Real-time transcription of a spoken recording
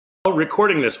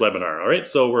recording this webinar. All right,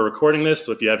 so we're recording this.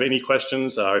 So if you have any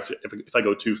questions, if I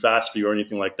go too fast for you or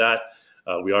anything like that,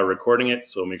 we are recording it.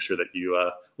 So make sure that you,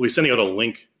 we'll be sending out a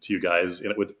link to you guys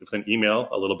with an email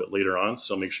a little bit later on.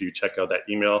 So make sure you check out that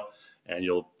email, and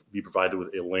you'll be provided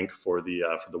with a link for the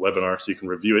webinar so you can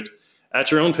review it at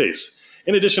your own pace.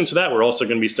 In addition to that, we're also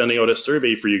going to be sending out a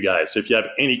survey for you guys. So if you have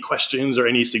any questions or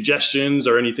any suggestions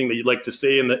or anything that you'd like to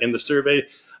say in the survey,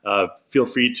 feel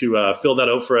free to fill that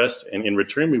out for us, and in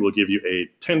return we will give you a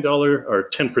 $10 or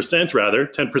 10% rather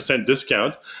 10%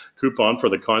 discount coupon for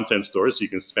the content store, so you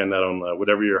can spend that on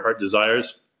whatever your heart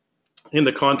desires in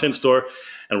the content store.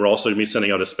 And we're also going to be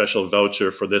sending out a special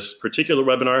voucher for this particular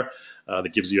webinar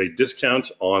that gives you a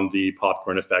discount on the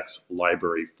Popcorn Effects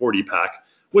Library 40 pack,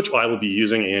 which I will be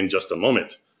using in just a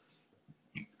moment.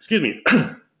 Excuse me.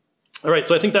 All right,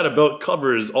 so I think that about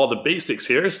covers all the basics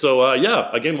here. So yeah,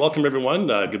 again, welcome everyone.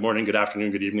 Good morning, good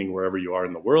afternoon, good evening, wherever you are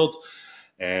in the world.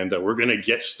 And we're gonna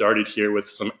get started here with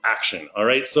some action. All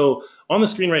right, so on the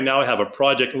screen right now, I have a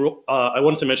project. I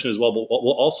wanted to mention as well, but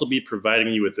we'll also be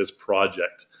providing you with this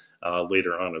project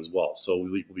later on as well. So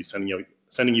we'll be sending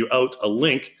you out a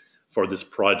link for this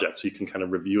project so you can kind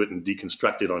of review it and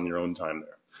deconstruct it on your own time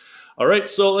there. All right,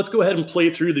 so let's go ahead and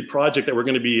play through the project that we're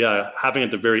going to be having at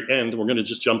the very end. We're going to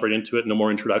just jump right into it, no more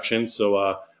introduction.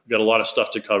 So we've got a lot of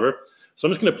stuff to cover. So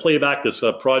I'm just going to play back this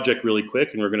project really quick,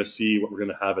 and we're going to see what we're going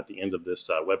to have at the end of this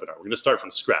webinar. We're going to start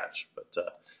from scratch, but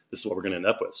this is what we're going to end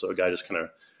up with. So a guy just kind of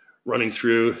running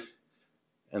through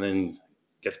and then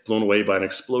gets blown away by an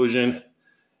explosion.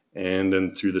 And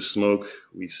then through the smoke,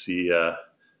 we see a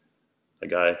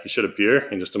guy. He should appear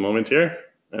in just a moment here.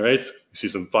 All right, you see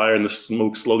some fire and the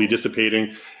smoke slowly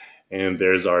dissipating, and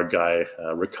there's our guy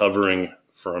recovering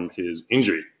from his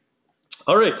injury.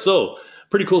 All right, so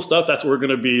pretty cool stuff. That's what we're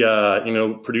going to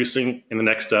be, producing in the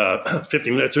next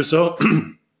 50 minutes or so.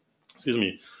 Excuse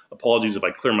me. Apologies if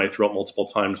I clear my throat multiple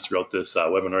times throughout this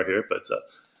webinar here, but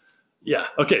yeah.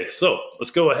 Okay, so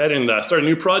let's go ahead and start a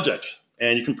new project.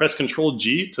 And you can press Control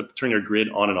G to turn your grid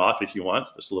on and off if you want.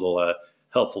 Just a little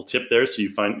helpful tip there, so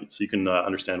you can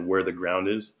understand where the ground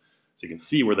is, so you can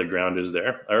see where the ground is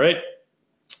there. All right.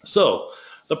 So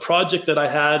the project that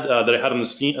I had on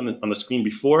the screen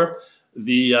before,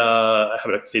 I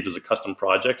have it saved as a custom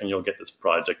project, and you'll get this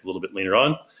project a little bit later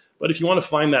on. But if you want to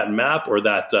find that map or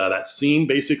that scene,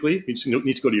 basically, you just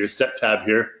need to go to your Set tab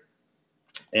here,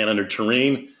 and under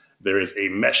Terrain, there is a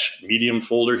Mesh Medium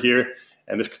folder here.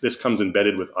 And this comes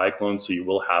embedded with iClone, so you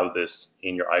will have this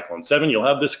in your iClone 7. You'll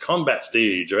have this combat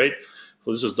stage, right?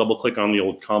 So let's just double click on the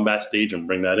old combat stage and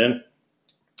bring that in.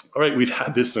 All right, we've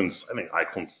had this since, I think,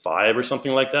 iClone 5 or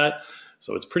something like that.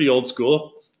 So it's pretty old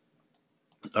school.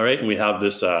 All right, and we have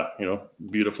this,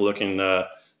 beautiful looking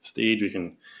stage.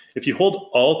 If you hold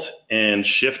Alt and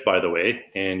Shift, by the way,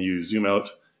 and you zoom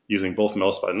out using both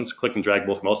mouse buttons, click and drag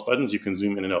both mouse buttons, you can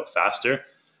zoom in and out faster.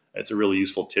 It's a really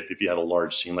useful tip if you have a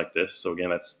large scene like this. So again,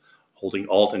 that's holding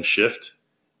Alt and Shift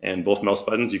and both mouse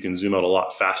buttons. You can zoom out a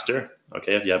lot faster,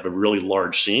 okay, if you have a really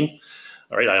large scene.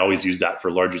 All right, I always use that for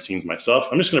larger scenes myself.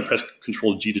 I'm just going to press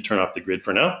Control G to turn off the grid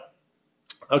for now.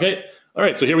 Okay, all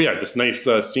right, so here we are, this nice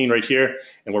scene right here.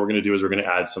 And what we're going to do is we're going to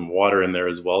add some water in there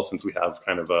as well, since we have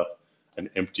kind of an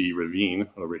empty ravine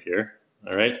over here.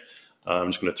 All right,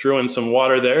 I'm just going to throw in some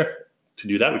water there. To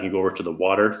do that, we can go over to the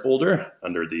water folder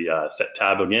under the Set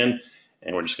tab again,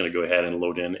 and we're just going to go ahead and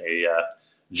load in a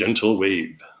gentle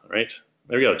wave. All right,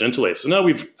 there we go, gentle wave. So now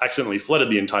we've accidentally flooded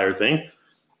the entire thing.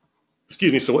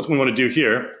 Excuse me. So what we want to do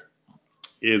here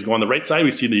is go on the right side.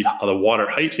 We see the water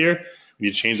height here. We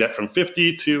need to change that from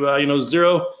 50 to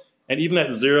 0, and even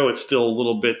at 0, it's still a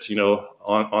little bit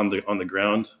on the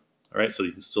ground. All right, so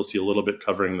you can still see a little bit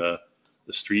covering the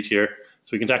street here. So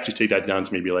we can actually take that down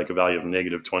to maybe like a value of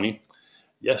 -20.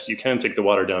 Yes, you can take the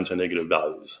water down to negative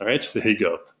values. All right, there you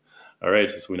go. All right,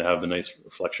 so we're gonna have the nice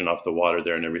reflection off the water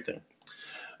there and everything.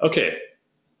 Okay,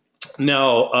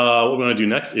 now what we're gonna do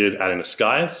next is add in a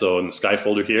sky. So in the sky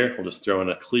folder here, we'll just throw in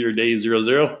a clear day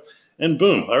 00, and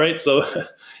boom. All right, so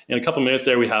in a couple minutes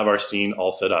there, we have our scene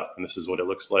all set up, and this is what it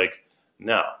looks like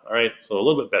now. All right, so a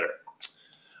little bit better.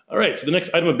 All right, so the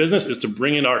next item of business is to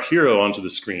bring in our hero onto the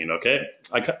screen, okay?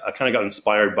 I kind of got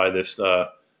inspired by this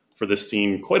for this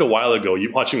scene quite a while ago.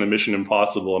 You watching the Mission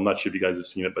Impossible, I'm not sure if you guys have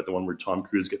seen it, but the one where Tom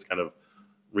Cruise gets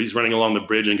he's running along the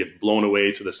bridge and gets blown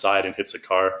away to the side and hits a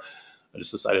car. I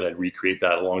just decided I'd recreate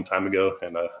that a long time ago,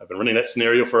 and I've been running that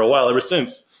scenario for a while ever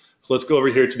since. So let's go over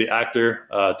here to the Actor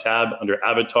tab under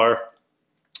Avatar.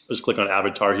 Just click on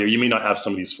Avatar here. You may not have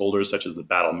some of these folders, such as the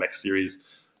Battle Mech series,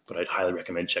 but I'd highly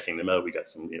recommend checking them out. We got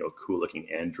some cool looking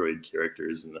Android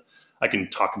characters, and I can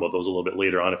talk about those a little bit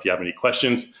later on if you have any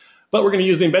questions. But we're going to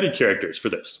use the embedded characters for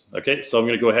this. Okay, so I'm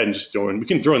going to go ahead and just throw in, we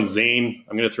can throw in Zane.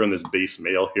 I'm going to throw in this base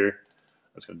male here.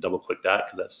 I'm just going to double click that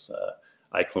because that's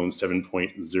iClone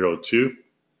 7.02.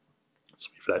 Let's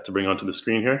wait for that to bring onto the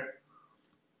screen here.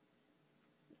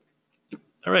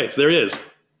 All right, so there it is.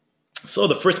 So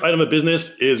the first item of business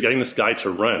is getting this guy to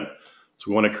run. So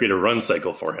we want to create a run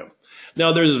cycle for him.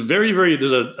 Now there's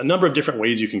a number of different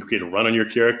ways you can create a run on your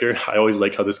character. I always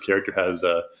like how this character has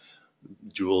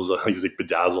jewels, he's like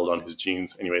bedazzled on his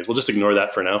jeans. Anyways, we'll just ignore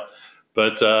that for now.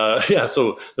 But yeah,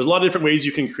 so there's a lot of different ways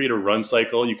you can create a run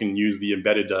cycle. You can use the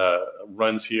embedded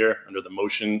runs here under the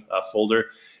motion folder.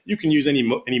 You can use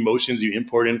any motions you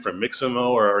import in from Mixamo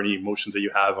or any motions that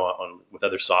you have with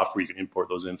other software. You can import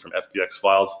those in from FBX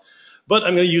files. But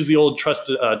I'm going to use the old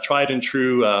tried and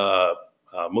true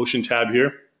motion tab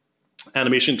here,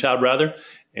 animation tab rather,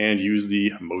 and use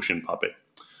the motion puppet.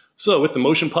 So with the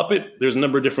motion puppet, there's a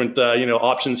number of different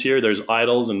options here. There's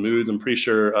idles and moods. I'm pretty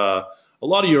sure a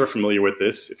lot of you are familiar with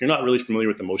this. If you're not really familiar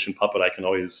with the motion puppet, I can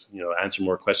always answer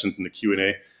more questions in the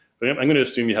Q&A. But I'm going to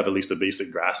assume you have at least a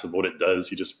basic grasp of what it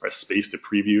does. You just press space to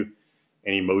preview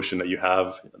any motion that you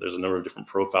have. There's a number of different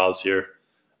profiles here.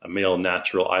 A male,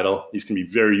 natural, idle. These can be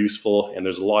very useful, and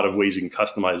there's a lot of ways you can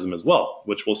customize them as well,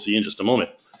 which we'll see in just a moment.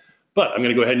 But I'm going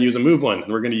to go ahead and use a move one,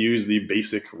 and we're going to use the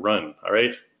basic run. All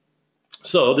right.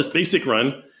 So this basic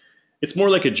run, it's more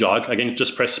like a jog. Again,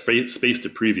 just press space to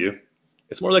preview.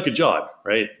 It's more like a jog,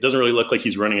 right? It doesn't really look like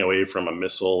he's running away from a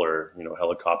missile or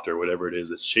helicopter or whatever it is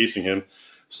that's chasing him.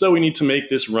 So we need to make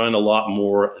this run a lot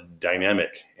more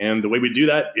dynamic. And the way we do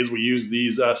that is we use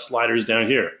these sliders down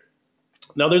here.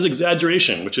 Now there's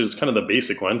exaggeration, which is kind of the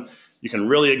basic one. You can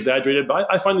really exaggerate it, but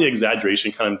I find the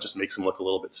exaggeration kind of just makes him look a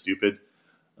little bit stupid.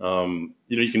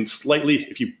 You can slightly,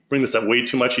 if you bring this up way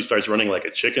too much, he starts running like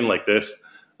a chicken like this.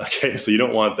 Okay, so you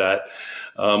don't want that.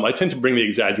 I tend to bring the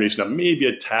exaggeration up maybe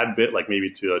a tad bit, like maybe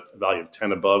to a value of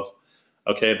 10 above.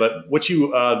 Okay, but what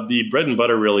the bread and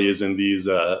butter really is in these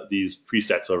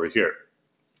presets over here.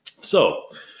 So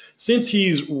since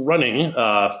he's running,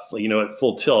 at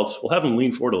full tilt, we'll have him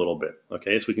lean forward a little bit.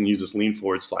 Okay, so we can use this lean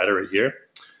forward slider right here.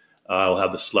 We'll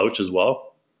have the slouch as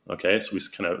well. Okay, so we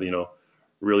kind of,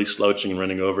 really slouching and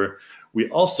running over. We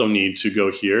also need to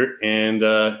go here and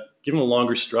give him a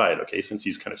longer stride. Okay, since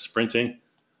he's kind of sprinting,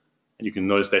 and you can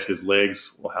notice that his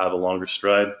legs will have a longer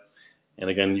stride. And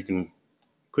again, you can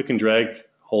click and drag,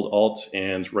 hold Alt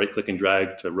and right click and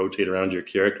drag to rotate around your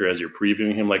character as you're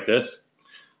previewing him like this.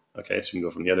 Okay, so you can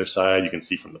go from the other side. You can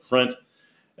see from the front.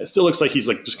 It still looks like he's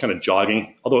like just kind of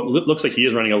jogging, although it looks like he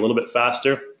is running a little bit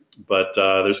faster. But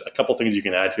there's a couple things you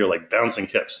can add here, like bouncing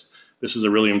hips. This is a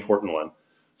really important one.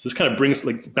 So this kind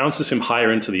of bounces him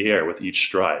higher into the air with each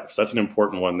stride. So that's an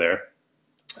important one there.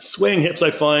 Swaying hips, I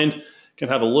find, can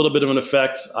have a little bit of an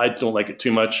effect. I don't like it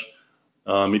too much.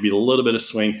 Maybe a little bit of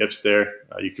swaying hips there.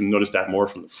 You can notice that more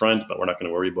from the front, but we're not going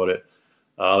to worry about it.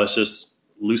 Let's just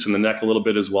loosen the neck a little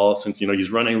bit as well, since he's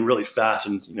running really fast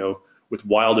and with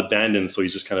wild abandon. So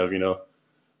he's just kind of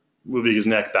moving his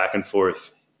neck back and forth.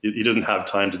 He doesn't have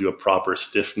time to do a proper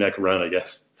stiff neck run, I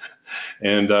guess.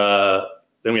 And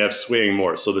then we have swaying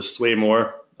more. So the sway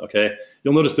more, okay.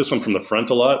 You'll notice this one from the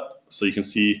front a lot. So you can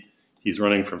see he's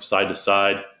running from side to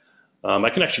side. I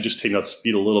can actually just take out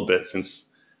speed a little bit since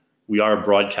we are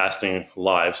broadcasting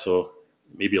live. So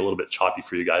maybe a little bit choppy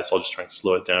for you guys. So I'll just try and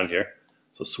slow it down here.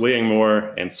 So swaying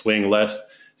more and swaying less. So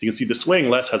you can see the swaying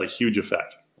less has a huge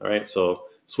effect. All right. So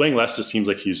swaying less just seems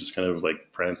like he's just kind of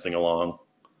like prancing along.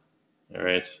 All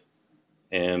right.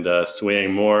 And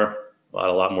swaying more,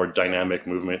 a lot more dynamic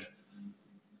movement.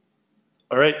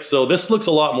 All right, so this looks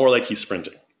a lot more like he's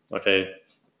sprinting, okay?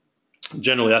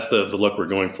 Generally, that's the look we're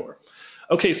going for.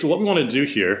 Okay, so what we want to do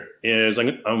here is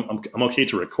I'm okay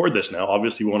to record this now.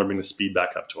 Obviously, we want to bring the speed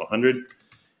back up to 100.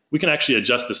 We can actually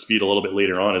adjust the speed a little bit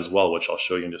later on as well, which I'll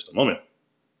show you in just a moment.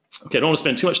 Okay, I don't want to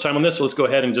spend too much time on this, so let's go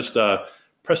ahead and just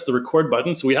press the record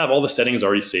button. So we have all the settings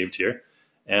already saved here.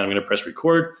 And I'm going to press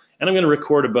record, and I'm going to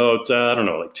record about, I don't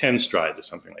know, like 10 strides or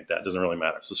something like that. It doesn't really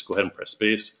matter. So just go ahead and press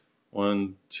space.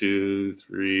 1, 2,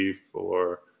 3,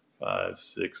 4, 5,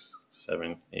 6,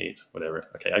 7, 8, whatever.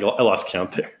 Okay, I lost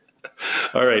count there.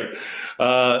 All right.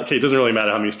 Okay, it doesn't really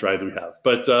matter how many strides we have.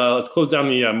 But let's close down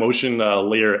the motion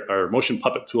layer, or motion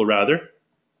puppet tool rather.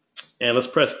 And let's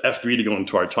press F3 to go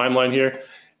into our timeline here.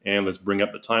 And let's bring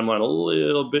up the timeline a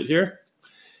little bit here.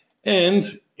 And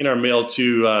in our Mail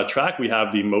to track, we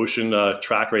have the motion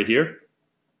track right here.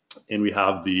 And we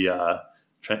have the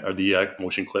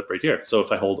motion clip right here. So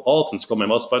if I hold Alt and scroll my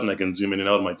mouse button, I can zoom in and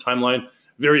out of my timeline.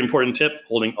 Very important tip,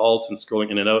 holding Alt and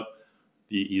scrolling in and out,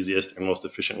 the easiest and most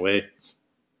efficient way,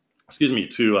 to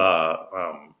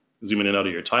zoom in and out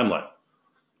of your timeline.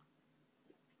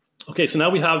 Okay, so now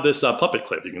we have this puppet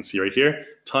clip. You can see right here,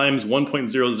 times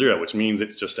 1.00, which means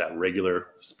it's just at regular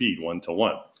speed,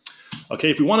 1-to-1.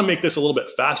 Okay, if we want to make this a little bit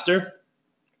faster,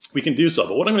 we can do so.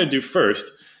 But what I'm going to do first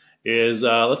is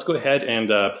let's go ahead and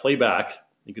play back.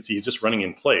 You can see he's just running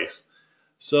in place.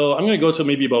 So I'm going to go to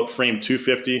maybe about frame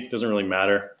 250. Doesn't really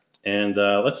matter. And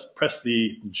let's press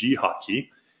the G hotkey.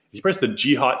 If you press the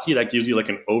G hotkey, that gives you like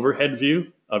an overhead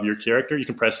view of your character. You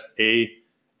can press A,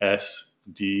 S,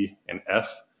 D, and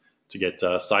F to get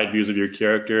side views of your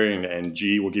character, and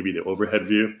G will give you the overhead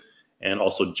view. And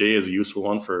also J is a useful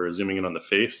one for zooming in on the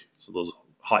face. So those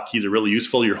hotkeys are really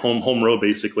useful. Your home row,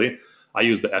 basically. I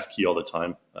use the F key all the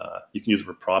time. You can use it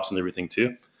for props and everything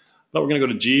too. But we're going to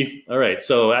go to G. All right,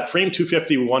 so at frame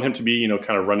 250, we want him to be,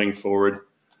 kind of running forward.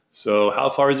 So how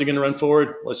far is he going to run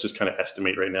forward? Let's just kind of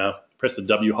estimate right now. Press the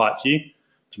W hotkey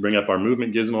to bring up our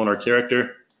movement gizmo on our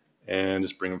character, and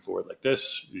just bring him forward like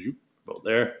this. About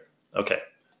there. Okay.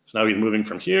 So now he's moving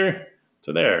from here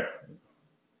to there.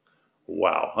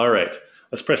 Wow. All right.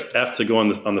 Let's press F to go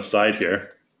on the side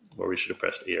here, where we should have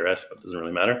pressed A or S, but it doesn't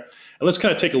really matter. And let's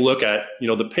kind of take a look at,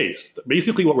 the pace.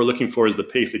 Basically what we're looking for is the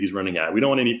pace that he's running at. We don't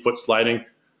want any foot sliding,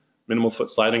 minimal foot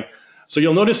sliding. So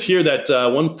you'll notice here that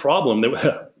one problem,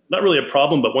 not really a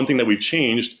problem, but one thing that we've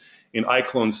changed in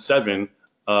iClone 7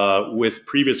 with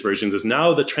previous versions is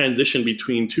now the transition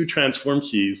between two transform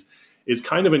keys is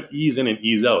kind of an ease in and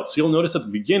ease out. So you'll notice at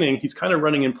the beginning, he's kind of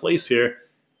running in place here,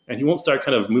 and he won't start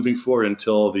kind of moving forward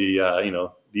until the,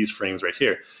 these frames right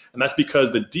here. And that's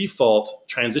because the default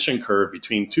transition curve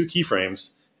between two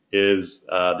keyframes is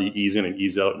the ease in and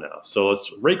ease out now. So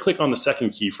let's right click on the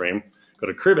second keyframe, go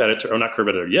to curve editor, or not curve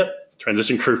editor yet,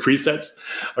 transition curve presets.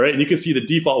 All right, and you can see the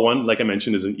default one, like I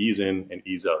mentioned, is an ease in and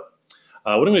ease out.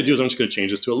 What I'm gonna do is I'm just gonna change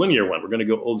this to a linear one. We're gonna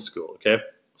go old school, okay?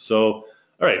 So,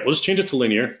 all right, we'll just change it to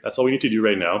linear. That's all we need to do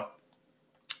right now.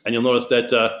 And you'll notice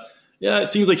that, yeah, it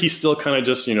seems like he's still kind of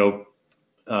just,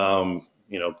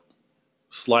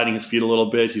 sliding his feet a little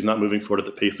bit. He's not moving forward at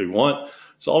the pace that we want.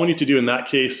 So all we need to do in that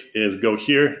case is go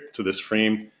here to this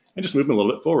frame and just move him a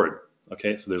little bit forward.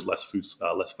 Okay, so there's less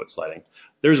foot sliding.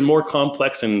 There's more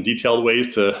complex and detailed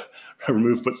ways to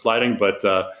remove foot sliding, but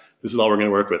this is all we're going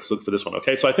to work with for this one.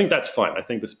 Okay, so I think that's fine. I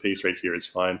think this pace right here is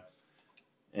fine.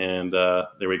 And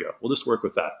there we go. We'll just work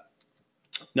with that.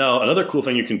 Now, another cool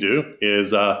thing you can do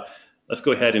is let's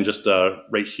go ahead and just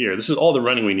right here. This is all the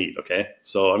running we need, okay?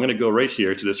 So I'm going to go right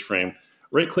here to this frame,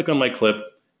 right click on my clip,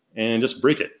 and just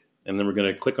break it. And then we're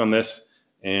going to click on this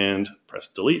and press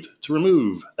delete to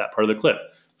remove that part of the clip.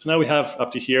 So now we have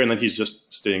up to here, and then he's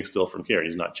just staying still from here.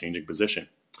 He's not changing position.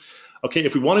 Okay,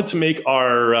 if we wanted to make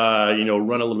our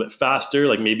run a little bit faster,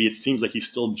 like maybe it seems like he's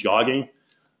still jogging,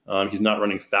 he's not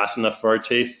running fast enough for our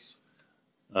tastes,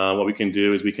 what we can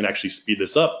do is we can actually speed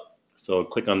this up. So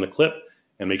click on the clip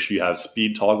and make sure you have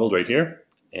speed toggled right here,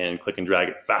 and click and drag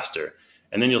it faster.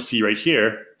 And then you'll see right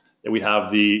here that we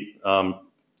have the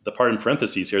part in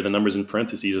parentheses here, the numbers in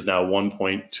parentheses is now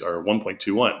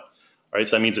 1.21. All right,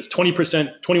 so that means it's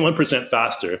 21%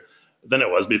 faster than it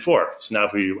was before. So now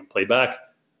if we play back,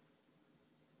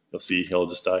 you'll see he'll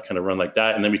just kind of run like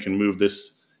that, and then we can move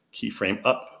this keyframe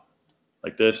up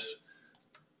like this.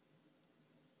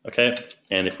 Okay,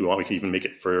 and if we want, we can even make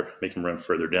him run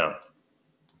further down,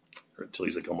 or until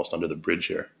he's like almost under the bridge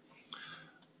here.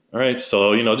 All right,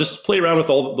 so just play around with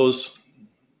all those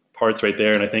parts right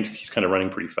there, and I think he's kind of running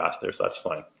pretty fast there, so that's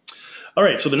fine. All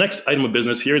right, so the next item of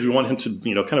business here is we want him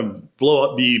to kind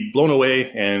of be blown away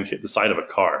and hit the side of a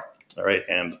car. All right,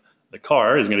 and the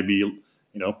car is going to be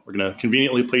we're going to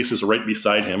conveniently place this right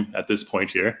beside him at this point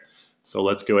here. So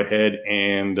let's go ahead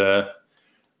and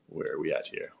where are we at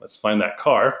here? Let's find that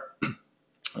car.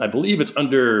 I believe it's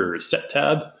under Set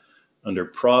tab, under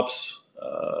Props,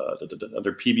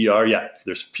 under PBR. Yeah,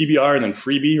 there's PBR and then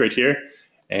Freebie right here.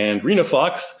 And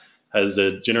RenaFox has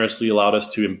generously allowed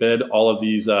us to embed all of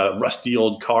these rusty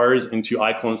old cars into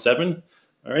iClone 7.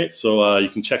 All right, so you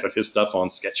can check out his stuff on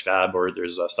Sketchfab, or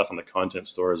there's stuff on the content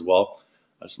store as well.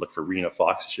 Just look for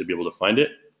RenaFox, you should be able to find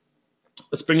it.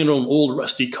 Let's bring in an old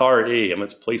rusty car A, and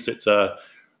let's place it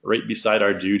right beside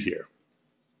our dude here.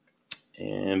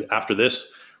 And after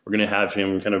this, we're going to have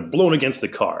him kind of blown against the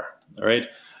car. All right.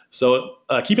 So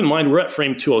keep in mind, we're at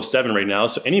frame 207 right now.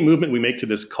 So any movement we make to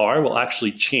this car will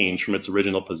actually change from its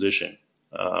original position.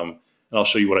 And I'll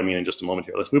show you what I mean in just a moment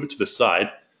here. Let's move it to the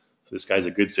side. So this guy's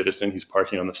a good citizen. He's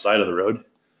parking on the side of the road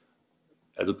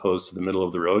as opposed to the middle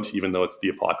of the road, even though it's the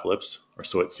apocalypse, or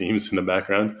so it seems in the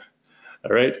background.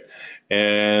 All right.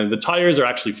 And the tires are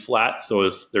actually flat,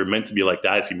 so they're meant to be like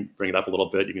that. If you bring it up a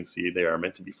little bit, you can see they are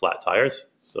meant to be flat tires.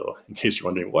 So in case you're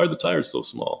wondering, why are the tires so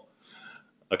small?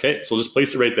 Okay, so we'll just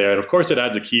place it right there. And of course it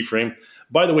adds a keyframe,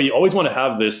 By the way, you always want to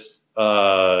have this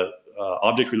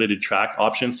object-related track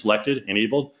option selected,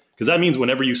 enabled, because that means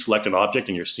whenever you select an object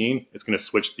in your scene, it's going to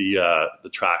switch the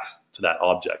tracks to that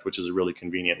object, which is a really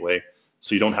convenient way.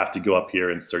 So you don't have to go up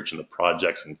here and search in the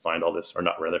projects and find all this, or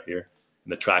not rather here, in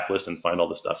the track list and find all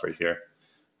the stuff right here.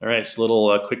 All right, so a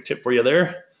little quick tip for you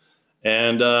there.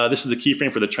 And this is the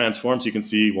keyframe for the transform. So you can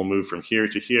see we'll move from here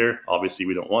to here. Obviously,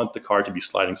 we don't want the car to be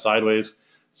sliding sideways.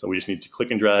 So we just need to click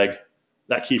and drag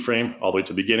that keyframe all the way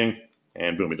to the beginning.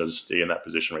 And boom, it'll just stay in that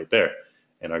position right there.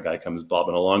 And our guy comes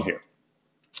bobbing along here.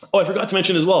 Oh, I forgot to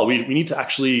mention as well, we need to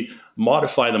actually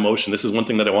modify the motion. This is one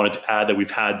thing that I wanted to add, that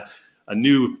we've had a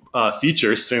new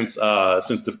feature since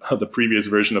the previous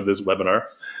version of this webinar.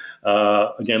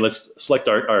 Again, let's select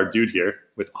our dude here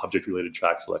with object-related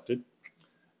track selected.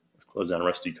 Let's close down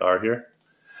Rusty Car here.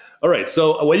 All right,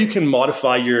 so a way you can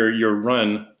modify your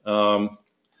run,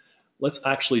 let's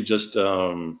actually just,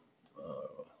 okay,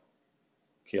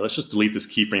 let's just delete this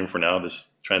keyframe for now, this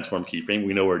transform keyframe.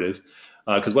 We know where it is.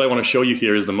 Because what I want to show you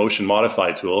here is the motion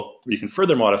modify tool, where you can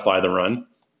further modify the run.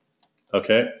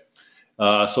 Okay,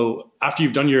 so after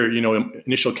you've done your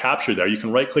initial capture there, you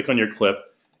can right-click on your clip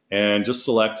and just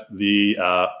select the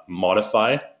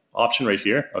modify option right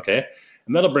here. Okay,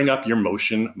 and that'll bring up your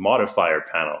motion modifier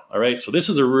panel. All right, so this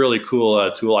is a really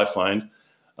cool tool, I find.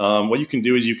 What you can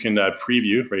do is you can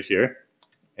preview right here,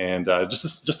 and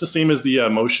just the same as the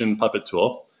motion puppet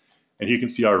tool. And here you can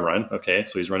see our run. Okay,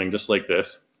 so he's running just like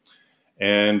this.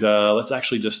 And let's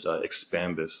actually just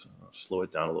expand this, slow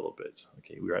it down a little bit.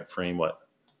 Okay, we're at frame what?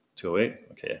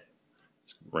 208. Okay,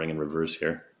 just running in reverse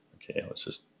here. Okay, let's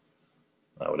just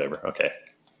whatever. Okay.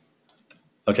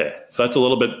 Okay, so that's a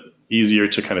little bit easier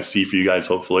to kind of see for you guys,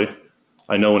 hopefully.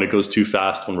 I know when it goes too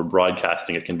fast when we're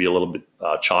broadcasting, it can be a little bit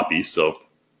choppy. So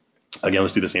again,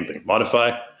 let's do the same thing.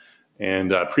 Modify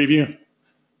and preview.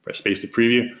 Press space to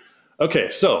preview. Okay,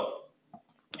 so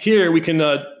here we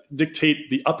can dictate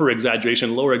the upper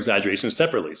exaggeration, lower exaggeration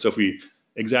separately. So if we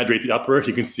exaggerate the upper,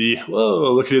 you can see,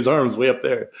 whoa, look at his arms way up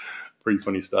there. Pretty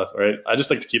funny stuff, all right? I just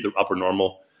like to keep the upper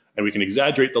normal, and we can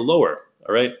exaggerate the lower,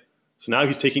 all right? So now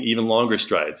he's taking even longer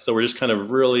strides. So we're just kind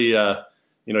of really,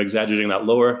 exaggerating that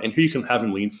lower, and here you can have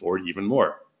him lean forward even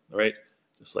more, all right?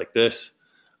 Just like this.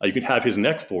 You can have his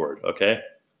neck forward, okay?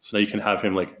 So now you can have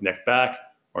him like neck back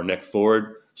or neck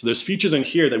forward. So there's features in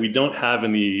here that we don't have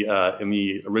in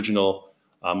the original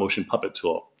motion puppet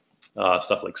tool.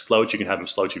 Stuff like slouch, you can have him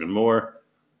slouch even more,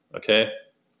 okay?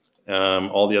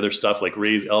 All the other stuff like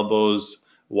raise elbows,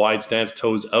 wide stance,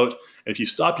 toes out. And if you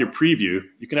stop your preview,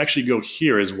 you can actually go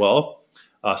here as well.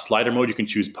 Slider mode, you can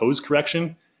choose pose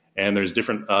correction, and there's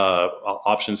different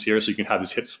options here. So you can have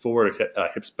his hips forward,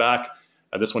 hips back.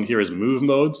 This one here is move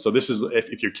mode. So this is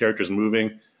if your character is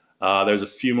moving. There's a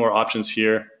few more options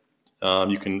here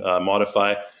you can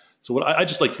modify. So what I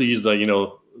just like to use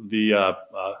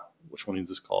which one is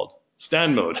this called?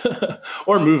 Stand mode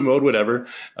or move mode, whatever.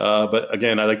 But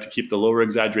again, I like to keep the lower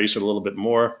exaggeration a little bit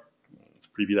more. Let's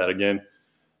preview that again.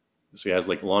 So he has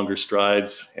like longer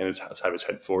strides, and let's have his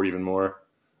head forward even more.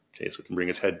 Okay, so we can bring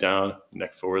his head down,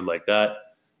 neck forward like that.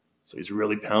 So he's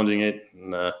really pounding it,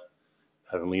 and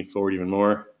have him lean forward even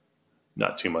more.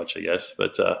 Not too much, I guess,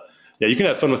 but yeah, you can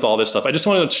have fun with all this stuff. I just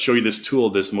wanted to show you this tool,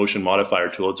 this motion modifier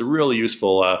tool. It's a really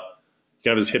useful. You can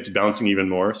have his hips bouncing even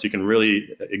more, so you can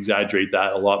really exaggerate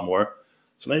that a lot more.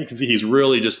 So now you can see he's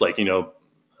really just like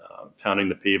pounding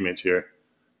the pavement here.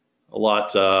 A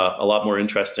lot more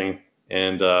interesting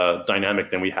and dynamic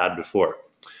than we had before.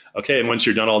 Okay, and once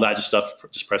you're done all that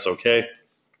just press OK,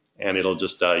 and it'll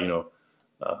just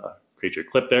create your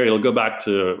clip there. It'll go back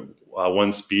to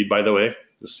 1 speed, by the way,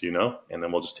 just so you know, and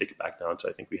then we'll just take it back down to,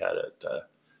 I think we had it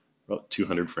about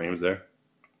 200 frames there.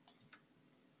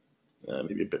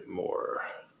 Maybe a bit more.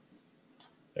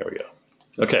 There we go.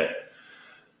 Okay.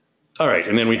 All right,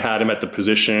 and then we had him at the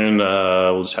position.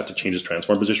 We'll just have to change his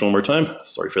transform position one more time.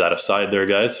 Sorry for that aside there,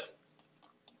 guys.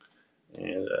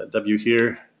 And W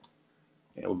here.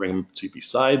 And we'll bring him to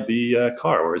beside the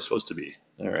car where it's supposed to be.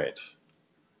 All right.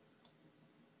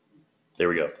 There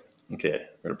we go. Okay,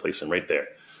 we're going to place him right there.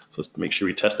 So let's make sure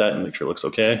we test that and make sure it looks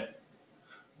okay.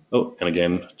 Oh, and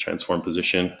again, transform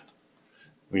position.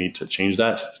 We need to change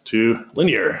that to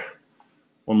linear.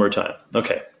 One more time.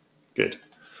 Okay, good.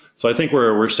 So I think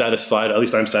we're satisfied. At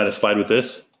least I'm satisfied with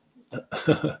this.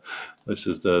 Let's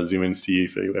just zoom in, see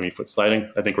if we have any foot sliding.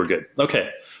 I think we're good. Okay,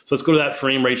 so let's go to that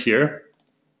frame right here.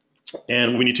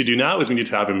 And what we need to do now is we need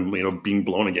to have him, being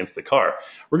blown against the car.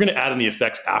 We're going to add in the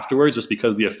effects afterwards, just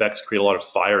because the effects create a lot of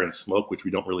fire and smoke, which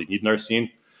we don't really need in our scene.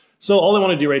 So all I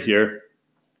want to do right here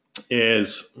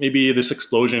is maybe this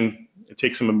explosion. It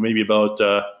takes him maybe about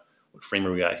what frame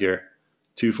are we at here?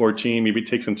 214, maybe it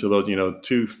takes him to about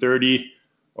 230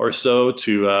 or so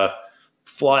to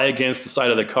fly against the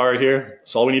side of the car here.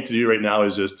 So all we need to do right now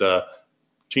is just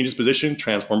change his position,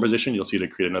 transform position. You'll see to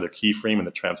create another keyframe in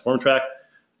the transform track.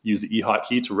 Use the E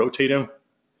hotkey to rotate him,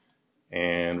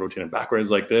 and rotate him backwards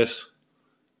like this,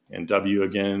 and W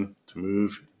again to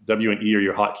move. W and E are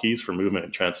your hotkeys for movement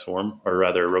and transform, or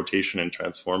rather rotation and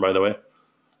transform, by the way.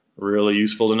 Really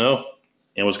useful to know.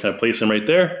 And we'll just kind of place him right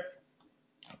there.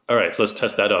 All right, so let's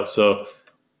test that out. So,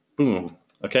 boom.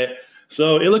 Okay,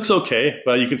 so it looks okay,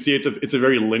 but you can see it's a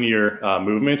very linear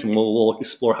movement, and we'll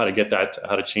explore how to get that,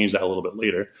 how to change that a little bit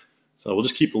later. So we'll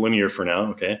just keep the linear for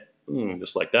now. Okay, boom,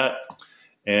 just like that.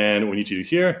 And what we need to do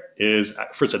here is,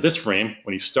 first at this frame,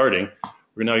 when he's starting,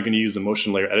 we're now going to use the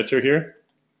motion layer editor here,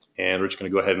 and we're just going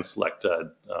to go ahead and select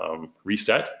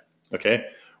reset. Okay,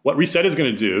 what reset is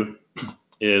going to do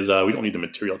is we don't need the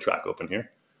material track open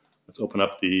here. Let's open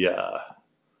up the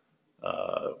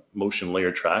motion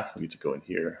layer track. We need to go in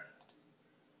here,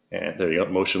 and there you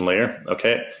go, motion layer.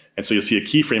 Okay, and so you'll see a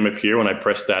keyframe up here when I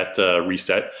press that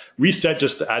reset. Reset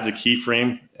just adds a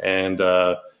keyframe, and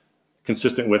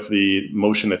consistent with the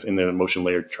motion that's in the motion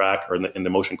layer track, or in the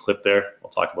motion clip there.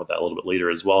 I'll talk about that a little bit later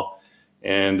as well.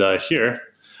 And here,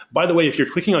 by the way, if you're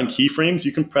clicking on keyframes,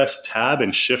 you can press Tab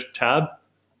and Shift Tab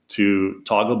to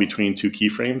toggle between two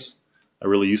keyframes. A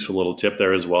really useful little tip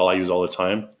there as well, I use all the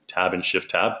time, Tab and Shift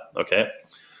Tab, okay?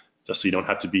 Just so you don't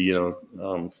have to be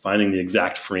finding the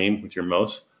exact frame with your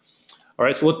mouse. All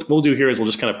right, so what we'll do here is we'll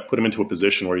just kind of put him into a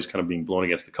position where he's kind of being blown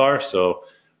against the car. So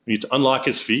we need to unlock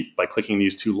his feet by clicking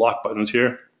these two lock buttons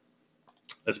here.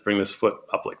 Let's bring this foot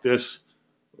up like this,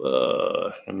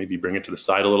 and maybe bring it to the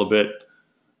side a little bit.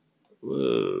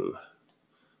 Whoa.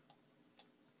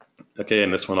 Okay,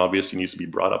 and this one obviously needs to be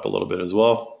brought up a little bit as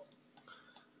well.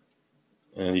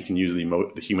 And you can use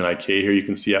the human IK here, you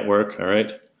can see at work. All right,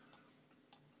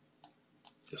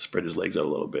 just spread his legs out a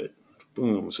little bit.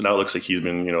 Boom. So now it looks like he's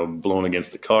been blown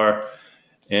against the car.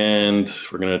 And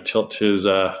we're going to tilt his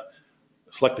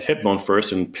select the hip bone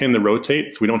first and pin the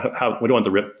rotate. So we don't want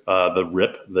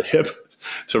the hip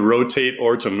to rotate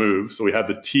or to move. So we have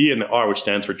the T and the R, which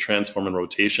stands for transform and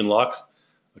rotation locks.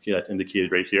 Okay, that's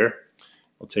indicated right here.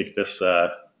 We'll take this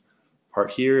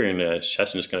part here and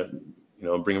chest and just kind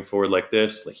of bring him forward like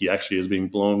this, like he actually is being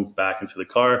blown back into the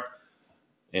car.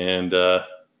 And I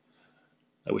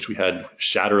wish we had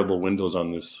shatterable windows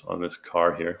on this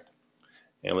car here.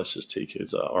 And let's just take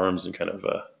his arms and kind of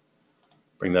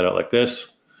bring that out like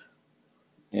this.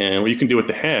 And what you can do with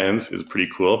the hands is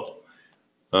pretty cool.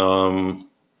 We'll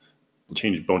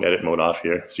change bone edit mode off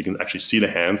here so you can actually see the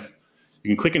hands. You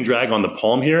can click and drag on the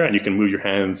palm here, and you can move your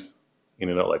hands in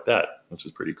and out like that, which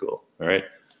is pretty cool. All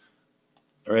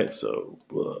right, so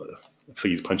looks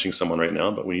like he's punching someone right now,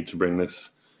 but we need to bring this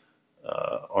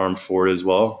arm forward as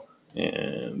well,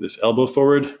 and this elbow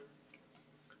forward.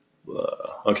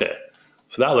 Okay,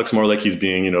 so that looks more like he's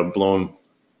being blown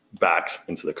back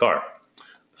into the car.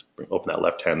 Let's open that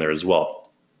left hand there as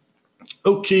well.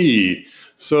 Okay,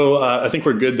 so I think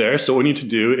we're good there. So what we need to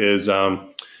do is we're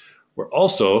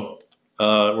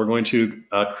going to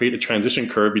create a transition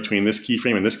curve between this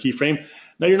keyframe and this keyframe.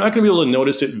 Now you're not going to be able to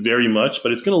notice it very much,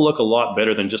 but it's going to look a lot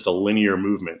better than just a linear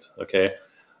movement, okay?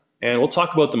 And we'll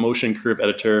talk about the motion curve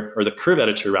editor, or the curve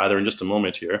editor rather, in just a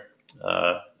moment here.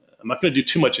 I'm not going to do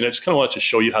too much in it, just kind of wanted to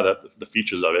show you how the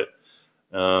features of it.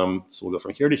 So we'll go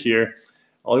from here to here.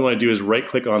 All you want to do is right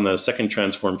click on the second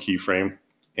transform keyframe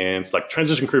and select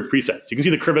transition curve presets. You can see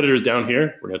the curve editor is down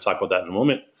here. We're going to talk about that in a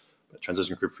moment. But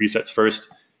transition curve presets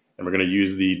first. And we're going to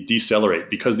use the decelerate,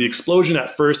 because the explosion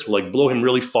at first will blow him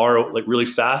really far, really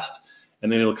fast,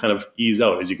 and then it'll kind of ease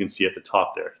out, as you can see at the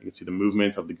top there. You can see the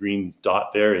movement of the green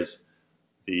dot there is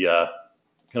the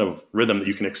kind of rhythm that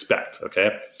you can expect, okay?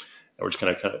 And we're just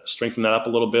going to kind of strengthen that up a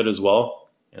little bit as well,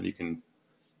 and you can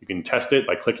test it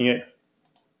by clicking it,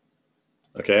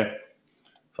 okay?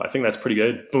 So I think that's pretty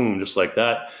good. Boom, just like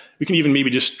that. We can even maybe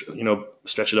just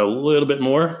stretch it out a little bit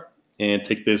more and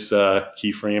take this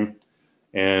keyframe.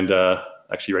 And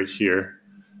actually right here,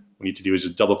 what we need to do is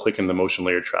just double click in the motion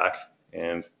layer track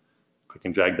and click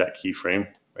and drag that keyframe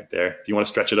right there. If you want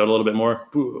to stretch it out a little bit more,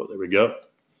 boo, there we go.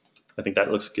 I think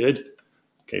that looks good.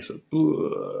 Okay, so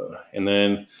boo. And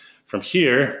then from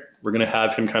here, we're going to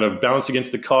have him kind of bounce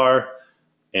against the car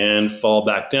and fall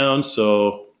back down.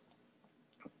 So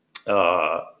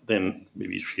then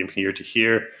maybe from here to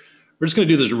here. We're just going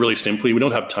to do this really simply. We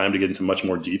don't have time to get into much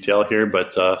more detail here,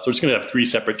 but so we're just going to have 3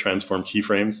 separate transform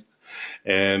keyframes.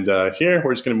 And here,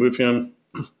 we're just going to move him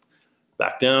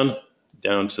back down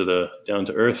to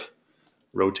earth,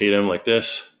 rotate him like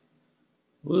this.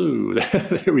 Woo,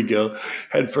 there we go.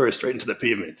 Head first, right into the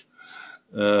pavement.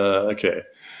 Okay.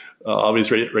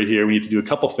 Obviously, right here, we need to do a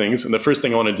couple things. And the first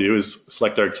thing I want to do is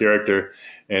select our character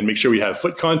and make sure we have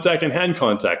foot contact and hand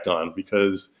contact on,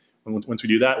 because once we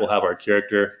do that, we'll have our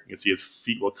character. You can see his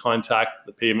feet will contact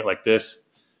the pavement like this.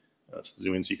 Let's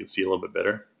zoom in so you can see a little bit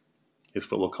better. His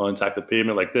foot will contact the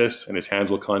pavement like this, and his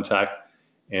hands will contact,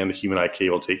 and the human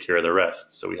IK will take care of the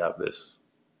rest. So we have this.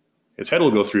 His head will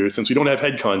go through since we don't have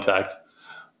head contact,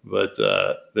 but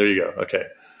there you go. Okay,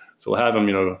 so we'll have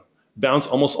him, bounce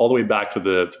almost all the way back to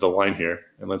the line here,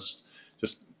 and let's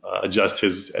just adjust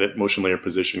his edit motion layer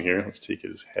position here. Let's take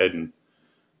his head and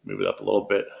move it up a little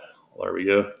bit. There we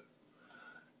go,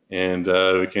 and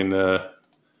we can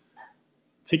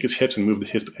take his hips and move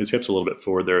his hips a little bit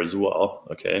forward there as well.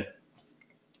 Okay,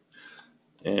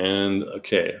 and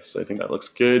okay, so I think that looks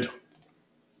good.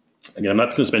 Again, I'm not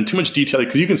going to spend too much detail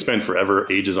because you can spend forever,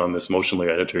 ages on this motion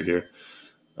layer editor here.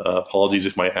 Apologies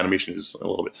if my animation is a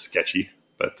little bit sketchy.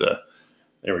 But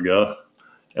there we go.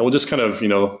 And we'll just kind of,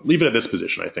 leave it at this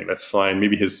position. I think that's fine.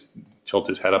 Maybe tilt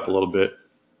his head up a little bit.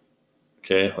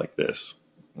 Okay, like this.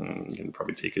 You can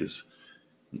probably take his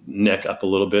neck up a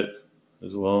little bit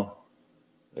as well.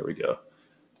 There we go.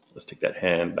 Let's take that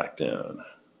hand back down.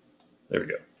 There we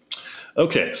go.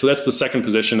 Okay, so that's the second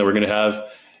position that we're going to have.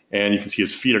 And you can see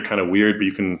his feet are kind of weird, but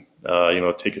you can,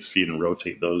 take his feet and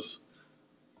rotate those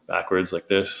backwards like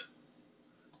this.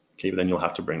 Okay, but then you'll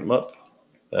have to bring them up.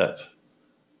 That.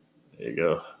 There you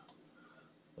go.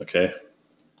 Okay.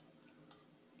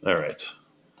 All right.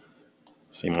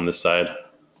 Same on this side.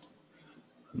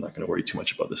 I'm not going to worry too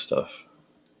much about this stuff.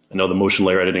 I know the motion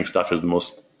layer editing stuff is the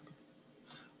boringest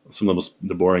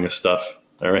stuff.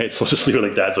 All right, so we'll just leave it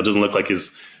like that, so it doesn't look like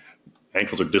his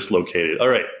ankles are dislocated. All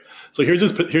right. So here's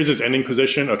his ending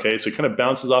position. Okay, so he kind of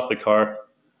bounces off the car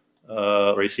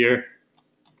right here,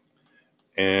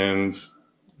 and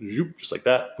just like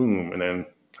that, boom, and then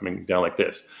coming down like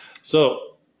this.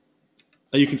 So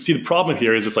you can see the problem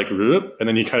here is it's like, and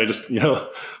then he kind of just,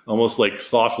 almost like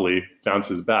softly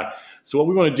bounces back. So what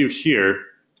we want to do here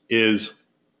is,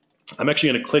 I'm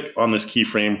actually going to click on this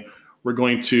keyframe. We're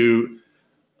going to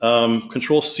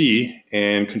Control C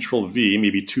and Control V,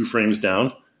 maybe 2 frames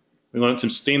down. We want to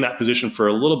stay in that position for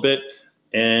a little bit.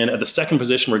 And at the second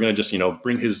position, we're going to just,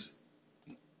 bring his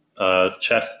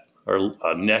chest or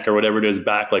neck or whatever it is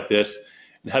back like this,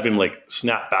 and have him like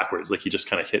snap backwards, like he just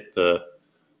kind of hit the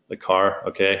car,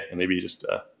 okay? And maybe just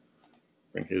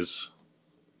bring his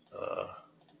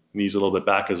knees a little bit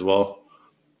back as well.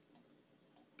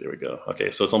 There we go.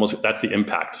 Okay, so it's almost, that's the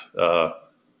impact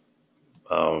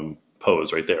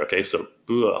pose right there. Okay, so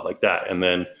like that, and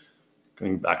then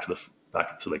going back to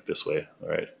like this way.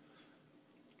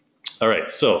 All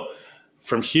right. So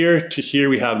from here to here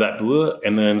we have that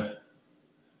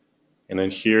and then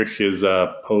here his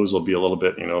pose will be a little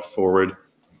bit, forward,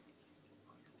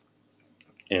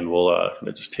 and we'll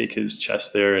just take his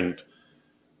chest there and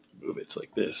move it to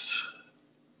like this.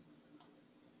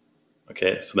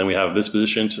 Okay, so then we have this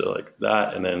position to like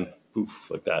that, and then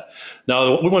poof, like that.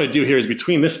 Now what we want to do here is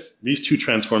between these 2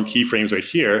 transform keyframes right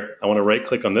here, I want to right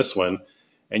click on this one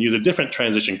and use a different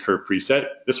transition curve preset.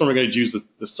 This one we're going to use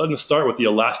the sudden start with the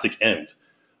elastic end.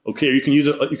 Okay, or you can use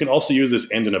it. You can also use this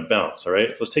end in a bounce. All right,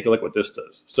 so let's take a look what this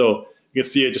does. So you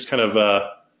can see it just kind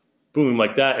of boom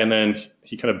like that, and then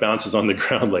he kind of bounces on the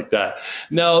ground like that.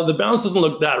 Now the bounce doesn't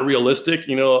look that realistic,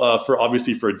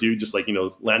 obviously for a dude just like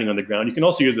landing on the ground. You can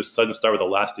also use this sudden start with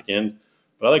elastic end,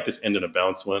 but I like this end in a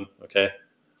bounce one. Okay,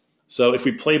 so if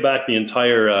we play back the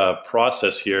entire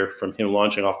process here from him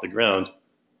launching off the ground,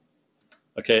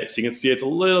 okay, so you can see it's a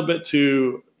little bit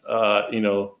too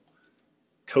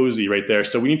cozy right there.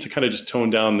 So we need to kind of just tone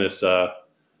down this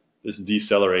this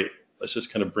decelerate. Let's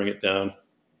just kind of bring it down,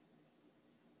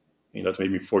 to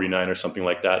maybe 49 or something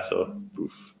like that. So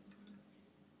poof.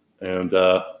 And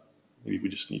maybe we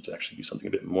just need to actually do something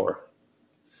a bit more.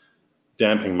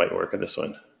 Damping might work on this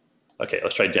one. Okay,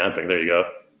 let's try damping. There you go.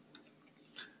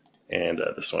 And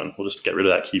this one, we'll just get rid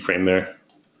of that keyframe there.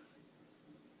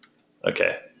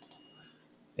 Okay.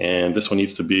 And this one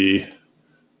needs to be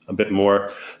a bit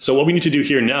more. So what we need to do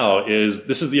here now is,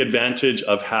 this is the advantage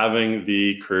of having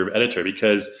the curve editor,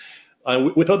 because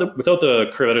without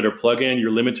the curve editor plugin,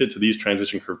 you're limited to these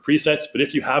transition curve presets. But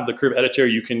if you have the curve editor,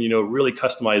 you can really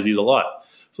customize these a lot.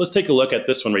 So let's take a look at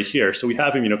this one right here. So we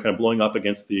have him kind of blowing up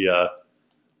against the.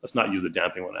 Let's not use the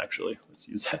damping one actually. Let's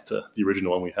use that the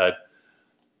original one we had.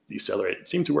 Decelerate. It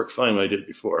seemed to work fine when I did it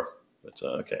before, but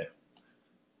okay.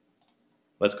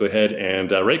 Let's go ahead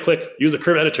and right click, use the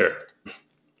curve editor.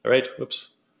 All right, whoops,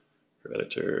 curve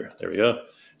editor, there we go.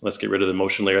 Let's get rid of the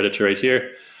motion layer editor right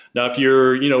here. Now if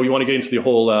you're, you want to get into the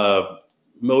whole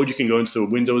mode, you can go into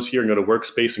Windows here and go to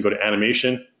Workspace and go to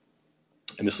Animation.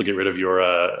 And this will get rid of your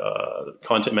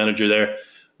content manager there.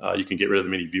 You can get rid of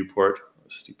the mini viewport.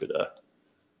 Stupid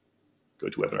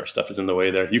GoToWebinar stuff is in the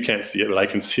way there. You can't see it, but I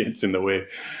can see it's in the way.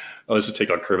 Let's just take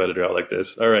our curve editor out like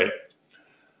this. All right.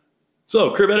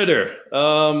 So curve editor,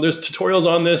 there's tutorials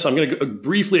on this. I'm going to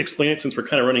briefly explain it since we're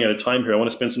kind of running out of time here. I want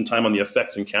to spend some time on the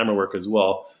effects and camera work as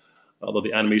well, although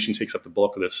the animation takes up the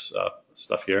bulk of this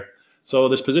stuff here. So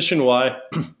there's position Y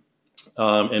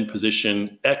and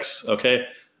position X, okay?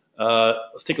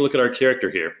 Let's take a look at our character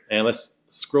here, and let's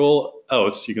scroll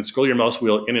out. So you can scroll your mouse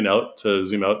wheel in and out to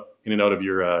zoom out, in and out of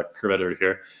your curve editor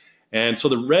here. And so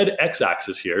the red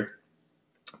X-axis here,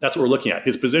 that's what we're looking at.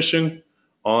 His position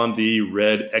on the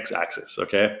red X-axis,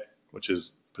 okay? Which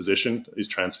is position is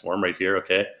transformed right here,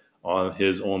 okay? On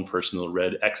his own personal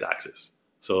red X-axis.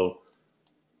 So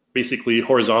basically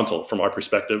horizontal from our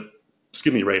perspective,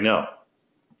 excuse me, right now.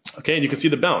 Okay, and you can see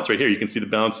the bounce right here. You can see the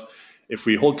bounce. If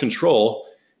we hold Control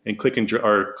and click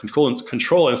our control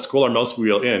and scroll our mouse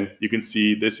wheel in, you can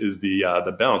see this is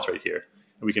the bounce right here.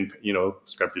 And we can, you know,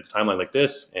 scrub through the timeline like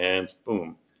this, and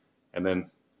boom, and then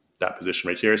that position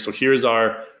right here. So here's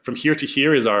our, from here to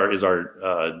here is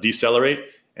our decelerate,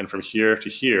 and from here to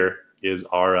here is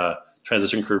our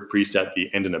transition curve preset,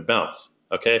 the end and a bounce.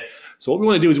 Okay, so what we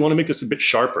want to do is we want to make this a bit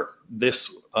sharper.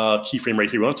 This keyframe right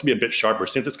here, we want it to be a bit sharper,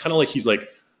 since it's kind of like he's like,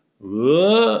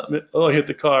 oh, I hit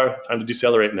the car, time to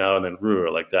decelerate now, and then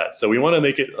like that. So we want to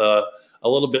make it a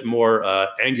little bit more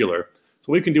angular.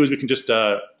 So what we can do is we can just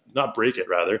not break it,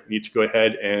 rather. We need to go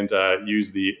ahead and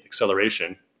use the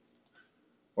acceleration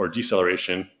or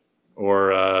deceleration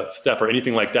or step or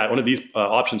anything like that. One of these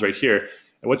options right here.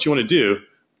 And what you want to do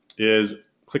is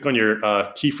click on your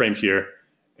keyframe here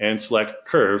and select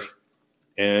curve,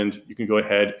 and you can go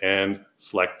ahead and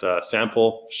select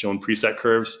sample, shown preset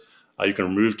curves. You can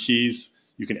remove keys.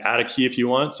 You can add a key if you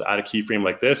want. So add a keyframe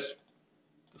like this,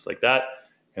 just like that.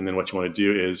 And then what you want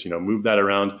to do is, you know, move that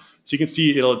around. So you can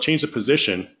see it'll change the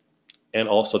position and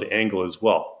also the angle as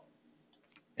well.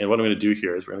 And what I'm going to do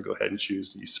here is we're going to go ahead and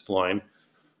choose the spline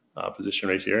position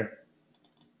right here.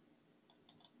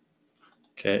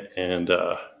 Okay, and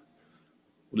we'll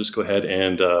just go ahead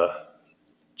and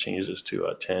change this to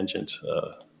a tangent.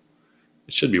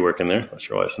 It should be working there. Not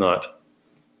sure why it's not.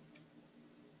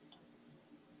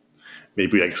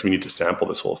 Maybe I guess we need to sample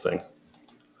this whole thing.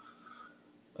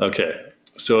 Okay,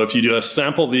 so if you do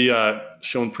sample the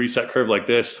shown preset curve like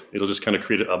this, it'll just kind of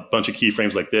create a bunch of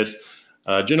keyframes like this.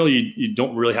 Generally, you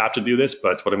don't really have to do this,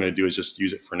 but what I'm going to do is just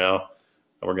use it for now.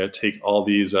 And we're going to take all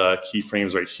these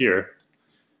keyframes right here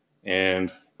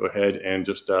and go ahead and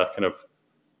just kind of,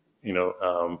 you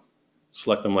know,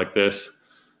 select them like this.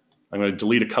 I'm going to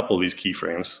delete a couple of these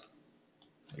keyframes,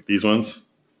 like these ones.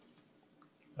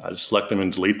 Just select them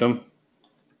and delete them.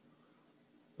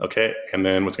 Okay, and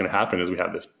then what's going to happen is we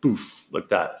have this poof, like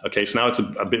that. Okay, so now it's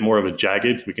a bit more of a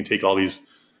jagged. We can take all these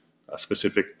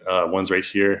specific ones right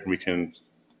here, and we can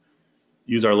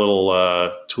use our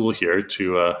little tool here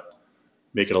to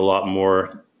make it a lot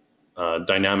more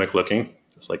dynamic looking,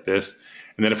 just like this.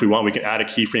 And then if we want, we can add a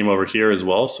keyframe over here as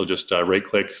well. So just right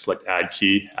click, select add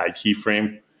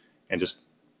keyframe, and just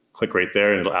click right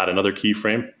there, and it'll add another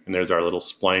keyframe. And there's our little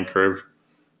spline curve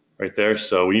right there.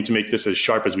 So we need to make this as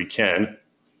sharp as we can.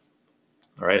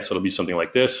 All right, so it'll be something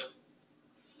like this.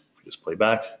 We just play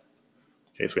back.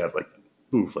 Okay, so we have like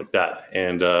poof, like that.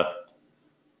 And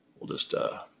we'll just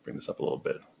bring this up a little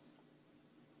bit.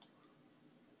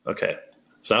 Okay,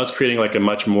 so now it's creating like a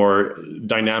much more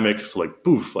dynamic, so like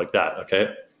poof, like that,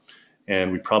 okay?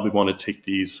 And we probably want to take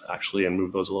these actually and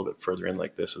move those a little bit further in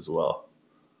like this as well.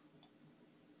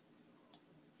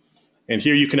 And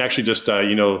here you can actually just,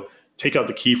 you know, take out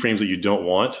the keyframes that you don't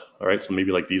want. All right, so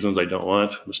maybe like these ones I don't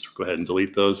want. Just go ahead and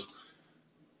delete those.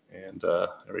 And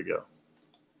there we go.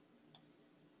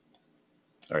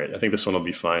 All right, I think this one will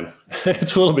be fine.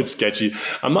 It's a little bit sketchy.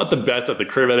 I'm not the best at the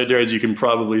curve editor, as you can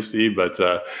probably see, but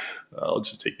I'll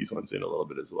just take these ones in a little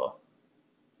bit as well.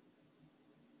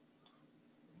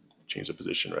 Change the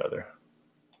position rather.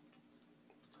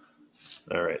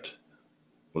 All right,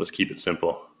 we'll just keep it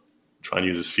simple. Try and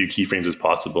use as few keyframes as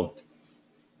possible.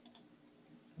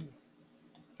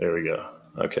 There we go.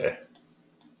 Okay.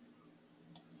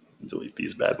 Delete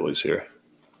these bad boys here.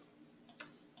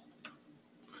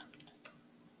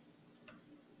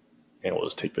 And we'll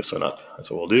just take this one up.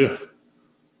 That's what we'll do.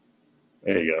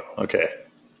 There you go. Okay.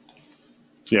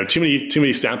 So you know, too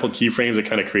many sampled keyframes, it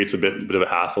kind of creates a bit of a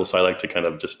hassle. So I like to kind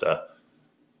of just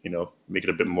you know, make it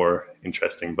a bit more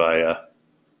interesting by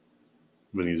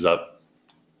moving these up.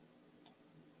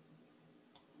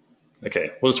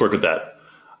 Okay, we'll just work with that.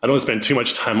 I don't want to spend too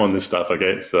much time on this stuff,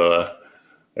 okay? So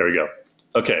there we go.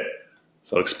 Okay,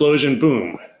 so explosion,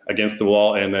 boom, against the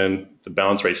wall, and then the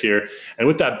bounce right here. And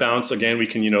with that bounce, again, we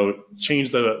can,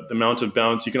 change the amount of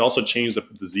bounce. You can also change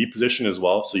the Z position as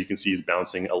well. So you can see he's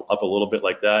bouncing up a little bit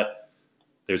like that.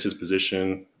 There's his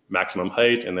position, maximum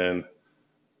height, and then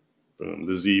boom,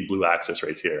 the Z blue axis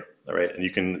right here. All right, and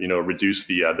you can, reduce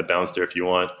the bounce there if you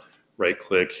want. Right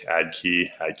click, add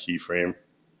keyframe.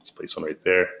 Just place one right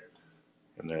there,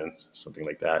 and then something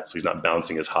like that. So he's not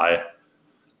bouncing as high.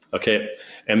 Okay,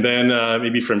 and then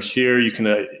maybe from here you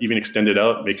can even extend it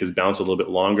out, make his bounce a little bit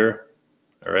longer.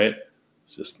 All right,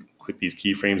 so just click these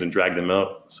keyframes and drag them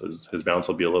out, so his bounce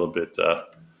will be a little bit,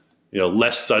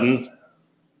 less sudden.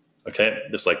 Okay,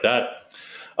 just like that.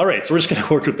 All right, so we're just going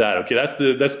to work with that. Okay,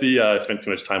 that's the I spent too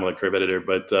much time on the curve editor,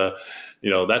 but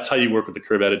that's how you work with the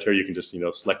curve editor. You can just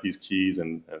select these keys,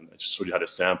 and I just showed you how to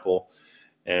sample.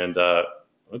 And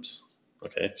oops.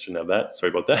 Okay, shouldn't have that.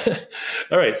 Sorry about that.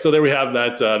 All right, so there we have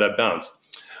that that bounce.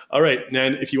 All right, and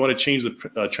then if you want to change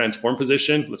the transform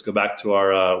position, let's go back to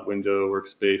our window,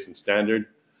 workspace, and standard.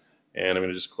 And I'm going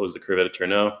to just close the curve editor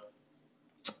now.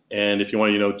 And if you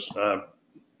want to,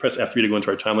 press F3 to go into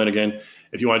our timeline again.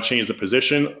 If you want to change the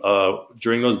position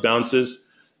during those bounces,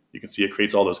 you can see it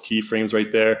creates all those keyframes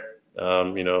right there.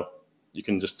 You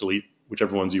can just delete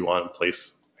whichever ones you want and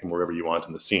place them wherever you want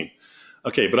in the scene.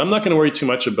 Okay, but I'm not going to worry too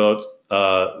much about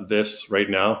this right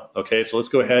now. Okay, so let's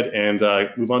go ahead and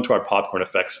move on to our popcorn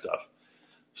effects stuff.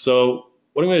 So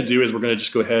what I'm going to do is we're going to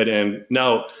just go ahead and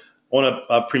now I want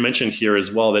to pre-mention here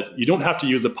as well that you don't have to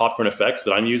use the popcorn effects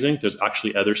that I'm using. There's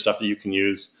actually other stuff that you can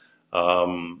use.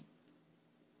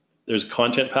 There's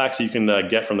content packs that you can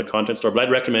get from the content store, but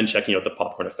I'd recommend checking out the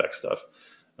popcorn effects stuff.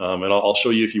 And I'll show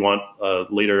you if you want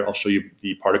later. I'll show you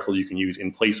the particles you can use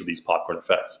in place of these popcorn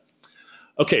effects.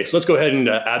 Okay, so let's go ahead and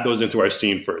add those into our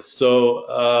scene first.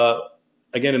 So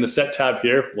again, in the set tab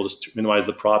here, we'll just minimize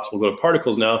the props. We'll go to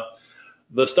particles now.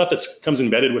 The stuff that comes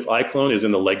embedded with iClone is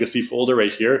in the legacy folder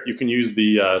right here. You can use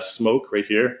the smoke right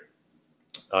here.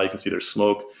 You can see there's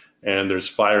smoke and there's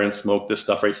fire and smoke, this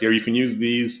stuff right here. You can use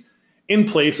these in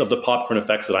place of the popcorn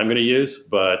effects that I'm going to use,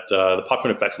 but the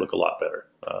popcorn effects look a lot better.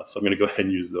 So I'm going to go ahead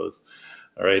and use those.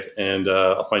 All right, and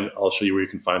I'll show you where you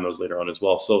can find those later on as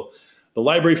well. So the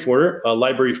library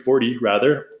 40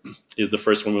 rather, is the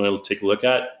first one we're going to take a look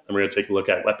at, and we're going to take a look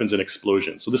at weapons and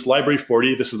explosions. So this library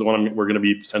 40, this is the one we're going to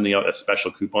be sending out a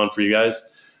special coupon for you guys,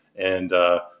 and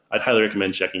I'd highly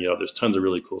recommend checking it out. There's tons of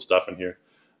really cool stuff in here,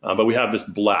 but we have this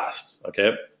blast.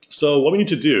 Okay, so what we need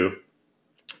to do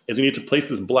is we need to place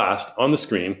this blast on the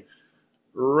screen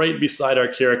right beside our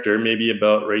character, maybe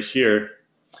about right here,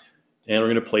 and we're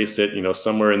going to place it,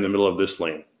 somewhere in the middle of this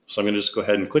lane. So I'm going to just go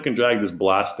ahead and click and drag this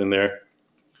blast in there.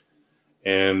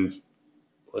 And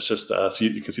let's just see,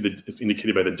 you can see that it's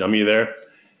indicated by the dummy there.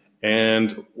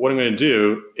 And what I'm going to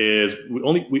do is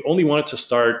we only want it to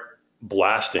start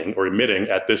blasting or emitting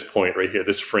at this point right here,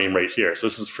 this frame right here. So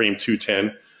this is frame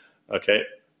 210. Okay.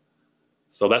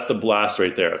 So that's the blast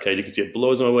right there. Okay. You can see it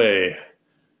blows him away.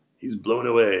 He's blown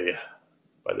away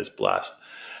by this blast.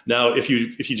 Now, if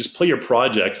you just play your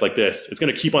project like this, it's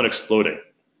going to keep on exploding.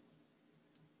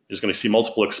 You're just going to see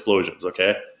multiple explosions,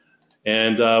 okay?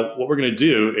 And what we're going to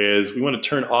do is we want to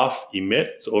turn off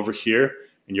emit. So over here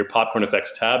in your popcorn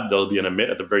effects tab, there'll be an emit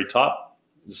at the very top.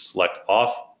 Just select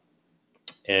off,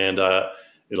 and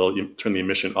it'll turn the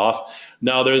emission off.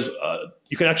 Now there's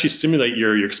you can actually simulate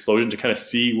your explosion to kind of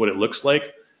see what it looks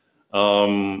like.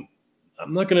 I'm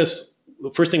not going to.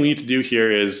 The first thing we need to do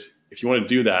here is, if you want to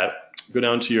do that, go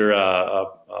down to your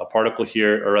particle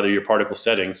here, or rather your particle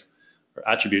settings or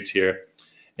attributes here,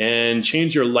 and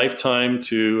change your lifetime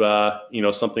to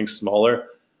something smaller.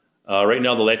 Right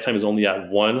now the lifetime is only at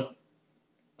 1,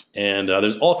 and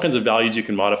there's all kinds of values you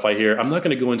can modify here. I'm not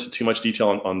going to go into too much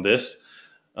detail on this.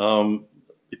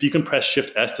 If you can press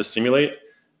Shift S to simulate,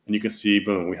 and you can see,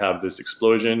 boom, we have this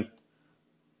explosion.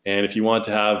 And if you want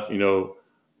to have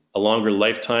a longer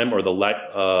lifetime or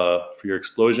for your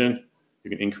explosion, you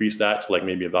can increase that to like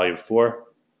maybe a value of 4,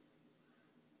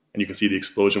 and you can see the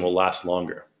explosion will last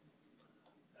longer.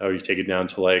 Or you take it down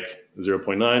to like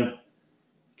 0.9, you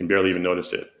can barely even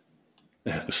notice it.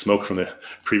 The smoke from the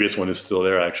previous one is still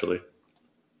there, actually.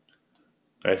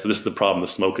 All right, so this is the problem. The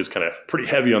smoke is kind of pretty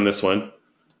heavy on this one.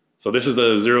 So this is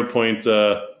the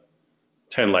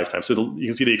 0.10 lifetime. So you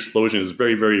can see the explosion is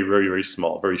very, very, very, very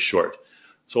small, very short.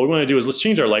 So what we want to do is let's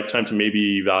change our lifetime to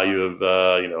maybe value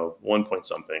of 1 point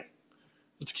something.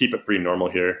 Let's keep it pretty normal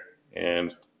here,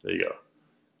 and there you go.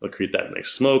 It'll create that nice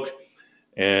smoke,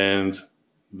 and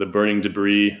the burning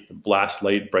debris, the blast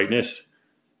light brightness,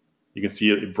 you can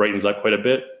see it brightens up quite a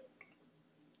bit.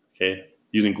 Okay,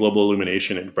 using global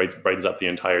illumination, it brightens up the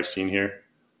entire scene here.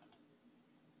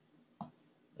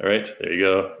 All right, there you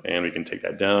go. And we can take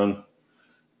that down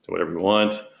to whatever we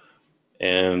want.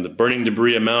 And the burning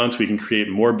debris amount, we can create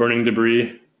more burning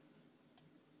debris.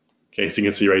 Okay, so you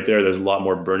can see right there, there's a lot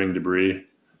more burning debris.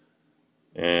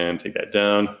 And take that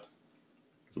down.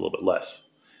 It's a little bit less.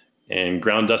 And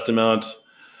ground dust amount.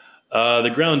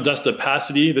 The ground dust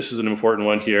opacity, this is an important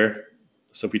one here.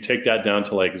 So if we take that down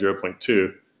to like 0.2,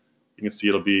 you can see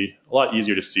it'll be a lot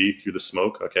easier to see through the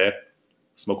smoke, okay?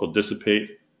 Smoke will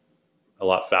dissipate a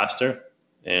lot faster.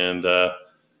 And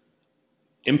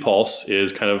impulse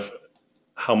is kind of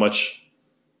how much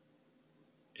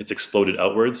it's exploded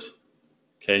outwards.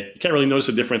 Okay, you can't really notice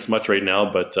a difference much right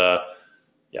now, but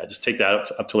yeah, just take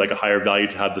that up to like a higher value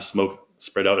to have the smoke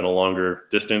spread out in a longer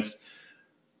distance.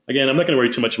 Again, I'm not going to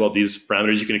worry too much about these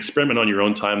parameters. You can experiment on your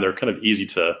own time. They're kind of easy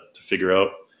to figure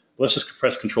out. Let's just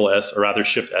press Control S, or rather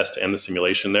Shift S, to end the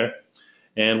simulation there.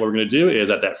 And what we're going to do is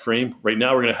at that frame, right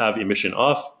now we're going to have emission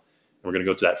off. And we're going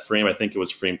to go to that frame. I think it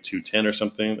was frame 210 or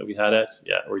something that we had at.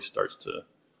 Yeah, where he starts to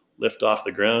lift off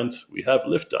the ground. We have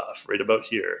liftoff right about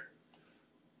here.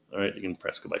 All right, you can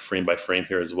press go by frame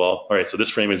here as well. All right, so this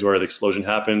frame is where the explosion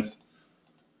happens.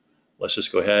 Let's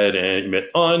just go ahead and emit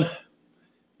on,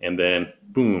 and then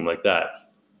boom, like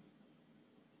that.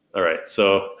 All right,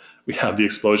 so we have the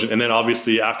explosion, and then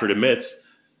obviously after it emits,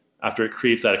 after it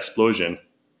creates that explosion,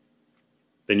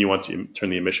 then you want to turn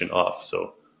the emission off.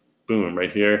 So boom,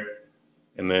 right here,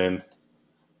 and then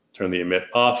turn the emit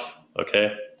off,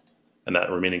 okay? And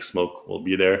that remaining smoke will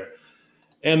be there.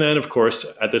 And then of course,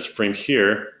 at this frame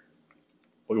here,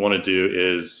 what we want to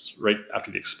do is right after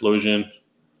the explosion,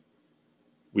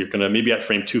 we're going to maybe at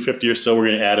frame 250 or so, we're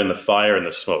going to add in the fire and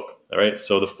the smoke. All right,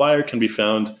 so the fire can be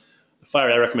found, the fire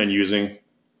I recommend using,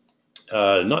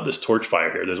 not this torch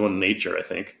fire here. There's one in nature, I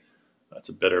think. That's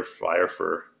a better fire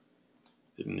for,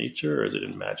 is it in nature or is it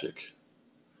in magic?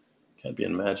 Can't be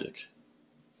in magic.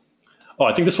 Oh,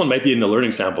 I think this one might be in the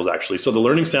learning samples actually. So the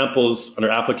learning samples under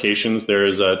applications,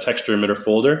 there's a texture emitter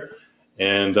folder,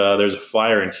 and there's a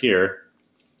fire in here.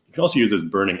 You can also use this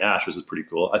burning ash, which is pretty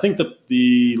cool. I think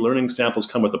the learning samples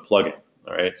come with a plugin.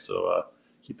 All right, so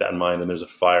keep that in mind. And there's a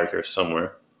fire here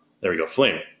somewhere. There we go,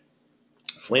 flame.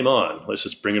 Flame on. Let's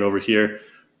just bring it over here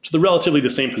to the relatively the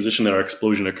same position that our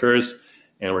explosion occurs.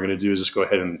 And what we're going to do is just go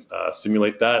ahead and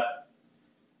simulate that.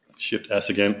 Shift S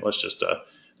again. Let's just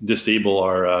disable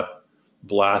our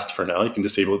blast for now. You can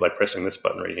disable it by pressing this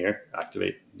button right here.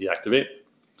 Activate, deactivate.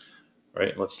 All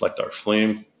right, let's select our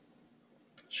flame.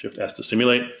 Shift S to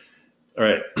simulate. All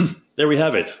right, there we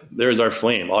have it. There's our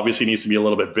flame. Obviously it needs to be a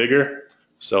little bit bigger.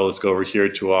 So let's go over here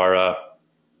to our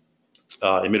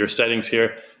emitter settings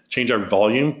here. Change our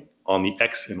volume on the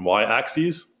X and Y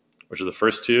axes, which are the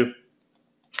first two.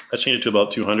 Let's change it to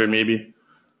about 200 maybe.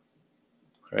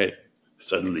 All right,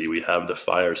 suddenly we have the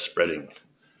fire spreading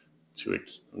to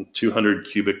a 200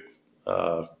 cubic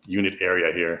unit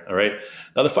area here. All right,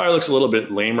 now the fire looks a little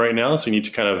bit lame right now, so you need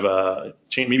to kind of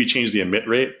maybe change the emit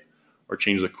rate or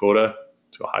change the quota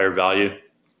to a higher value.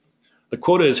 The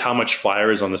quota is how much fire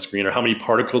is on the screen or how many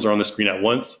particles are on the screen at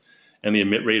once, and the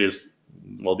emit rate is,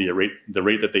 well, the rate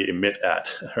that they emit at.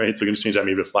 All right, so we can just change that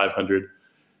maybe to 500,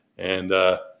 and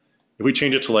if we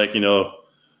change it to like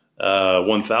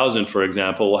 1000 for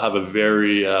example, we'll have a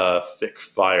very thick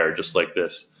fire just like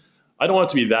this. I don't want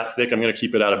it to be that thick. I'm going to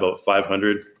keep it at about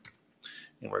 500.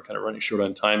 And we're kind of running short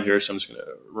on time here, so I'm just going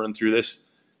to run through this.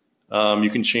 You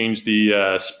can change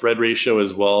the spread ratio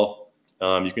as well.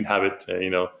 You can have it,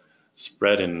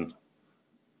 spread in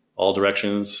all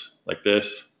directions like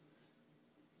this.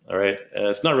 All right.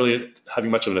 It's not really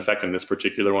having much of an effect in this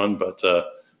particular one, but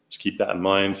just keep that in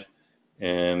mind.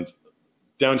 And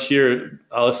down here,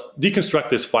 let's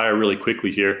deconstruct this fire really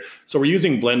quickly here. So we're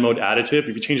using blend mode additive.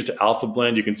 If you change it to alpha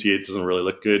blend, you can see it doesn't really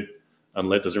look good.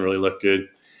 Unlit doesn't really look good.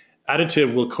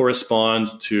 Additive will correspond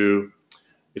to,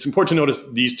 it's important to notice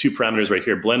these two parameters right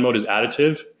here. Blend mode is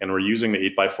additive, and we're using the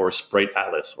 8x4 sprite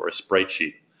atlas or a sprite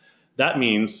sheet. That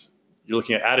means you're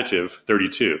looking at additive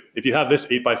 32. If you have this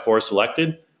 8x4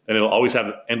 selected, then it'll always have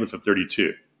an end width of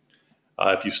 32.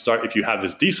 If you have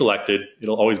this deselected,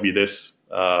 it'll always be this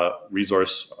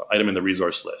resource item in the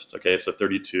resource list. Okay, so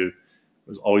 32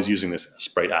 is always using this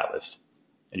sprite atlas,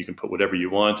 and you can put whatever you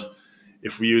want.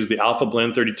 If we use the alpha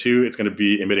blend 32, it's going to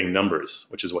be emitting numbers,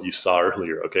 which is what you saw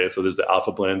earlier. Okay, so there's the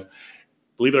alpha blend.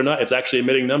 Believe it or not, it's actually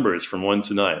emitting numbers from 1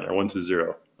 to 9 or 1 to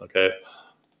 0. Okay,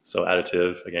 so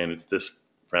additive, again, it's this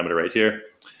parameter right here.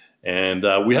 And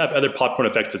we have other popcorn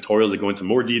effects tutorials that go into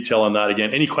more detail on that.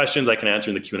 Again, any questions I can answer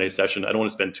in the Q&A session. I don't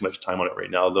want to spend too much time on it right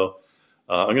now, though.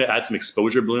 I'm going to add some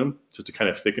exposure bloom just to kind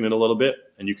of thicken it a little bit,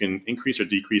 and you can increase or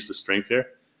decrease the strength here,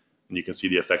 and you can see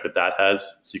the effect that that has.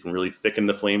 So you can really thicken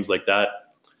the flames like that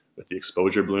with the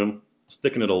exposure bloom. Just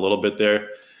thicken it a little bit there.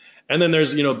 And then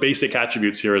there's, basic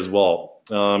attributes here as well.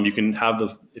 You can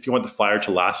have if you want the fire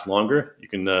to last longer, you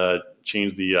can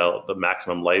change the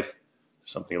maximum life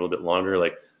to something a little bit longer,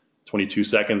 like 22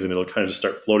 seconds, and it'll kind of just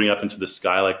start floating up into the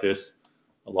sky like this,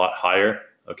 a lot higher.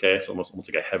 Okay, so almost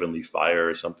like a heavenly fire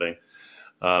or something.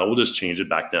 We'll just change it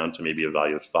back down to maybe a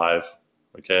value of 5.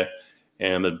 Okay,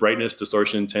 and the brightness,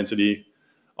 distortion, intensity,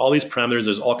 all these parameters.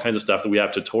 There's all kinds of stuff that we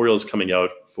have tutorials coming out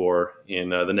for in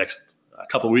the next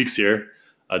couple weeks here.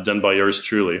 Done by yours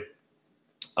truly.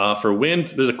 For wind,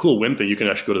 there's a cool wind thing. You can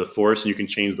actually go to the forest and you can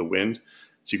change the wind.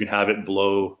 So you can have it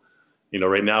blow,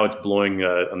 right now it's blowing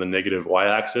on the negative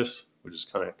y-axis, which is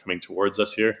kind of coming towards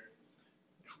us here.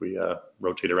 If we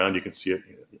rotate around, you can see it,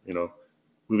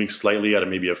 moving slightly at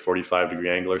maybe a 45-degree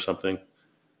angle or something.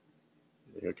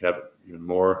 You can have it even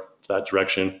more to that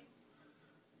direction.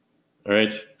 All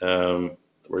right,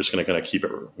 we're just going to kind of keep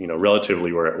it,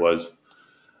 relatively where it was.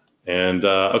 And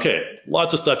okay,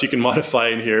 lots of stuff you can modify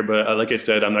in here, but like I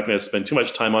said, I'm not going to spend too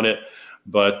much time on it,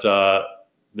 but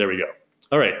there we go.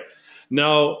 All right,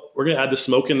 now we're going to add the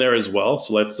smoke in there as well.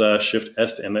 So let's Shift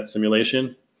S to end that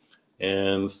simulation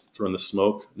and let's throw in the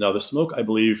smoke. Now the smoke, I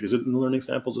believe, is it in the learning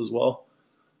samples as well?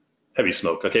 Heavy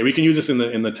smoke. Okay, we can use this in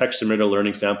the text emitter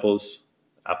learning samples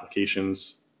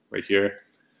applications right here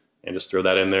and just throw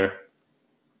that in there.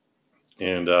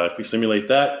 And if we simulate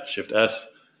that, Shift S,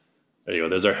 there you go,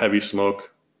 there's our heavy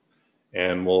smoke.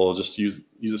 And we'll just use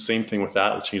the same thing with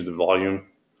that. We'll change the volume.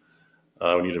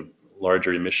 We need a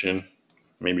larger emission,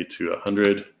 maybe to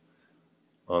 100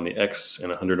 on the X and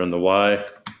 100 on the Y.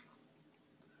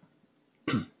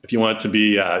 If you want it to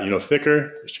be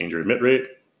thicker, just change your emit rate.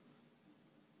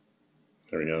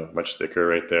 There we go, much thicker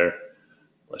right there.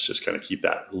 Let's just kind of keep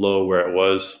that low where it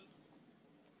was.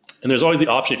 And there's always the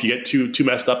option, if you get too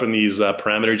messed up in these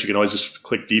parameters, you can always just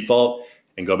click default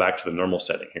and go back to the normal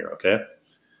setting here, okay?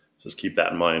 So just keep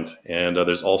that in mind. And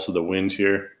there's also the wind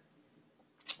here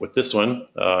with this one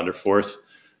under force.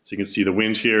 So you can see the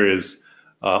wind here is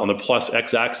on the plus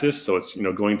X axis, so it's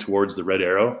going towards the red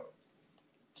arrow,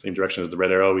 same direction as the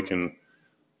red arrow.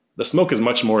 The smoke is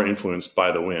much more influenced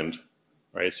by the wind,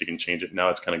 right? So you can change it. Now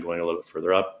it's kind of going a little bit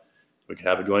further up. We can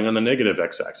have it going on the negative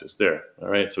X axis there, all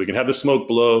right? So we can have the smoke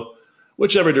blow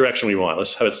whichever direction we want.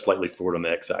 Let's have it slightly forward on the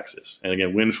X axis. And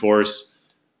again, wind force,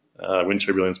 wind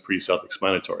turbulence, pretty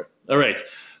self-explanatory. All right,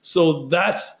 so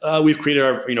that's, we've created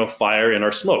our fire and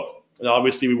our smoke. And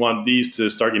obviously we want these to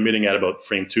start emitting at about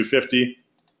frame 250.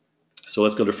 So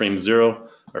let's go to frame 0,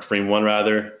 or frame 1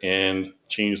 rather, and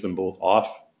change them both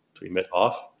off to emit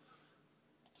off.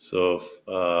 So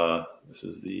this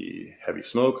is the heavy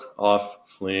smoke, off,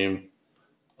 flame,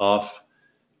 off,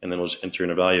 and then we'll just enter in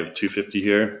a value of 250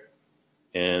 here,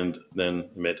 and then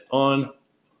emit on,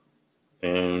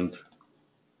 and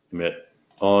emit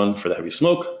on for the heavy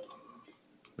smoke.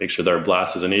 Make sure that our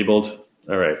blast is enabled.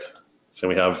 All right, so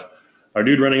we have our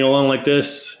dude running along like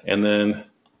this, and then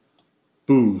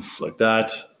boof, like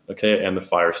that, okay, and the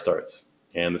fire starts,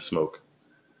 and the smoke.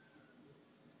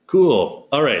 Cool,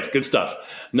 all right, good stuff.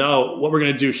 Now, what we're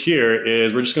gonna do here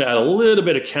is we're just gonna add a little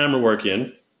bit of camera work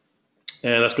in,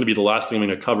 and that's gonna be the last thing I'm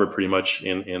gonna cover pretty much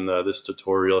in this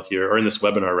tutorial here, or in this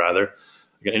webinar rather.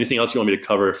 Again, anything else you want me to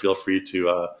cover, feel free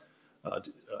to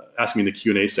ask me in the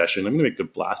Q&A session. I'm gonna make the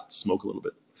blast smoke a little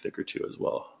bit thicker too as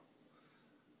well.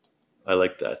 I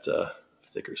like that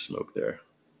thicker smoke there.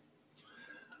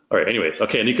 All right, anyways,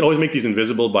 okay, and you can always make these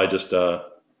invisible by just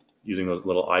using those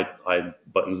little eye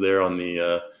buttons there on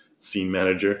the scene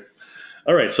manager.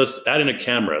 All right, so let's add in a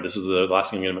camera. This is the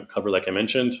last thing I'm gonna cover, like I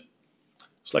mentioned.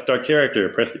 Select our character,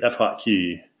 press the F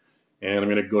hotkey, and I'm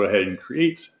gonna go ahead and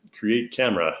create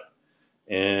camera.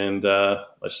 And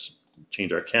let's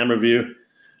change our camera view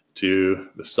to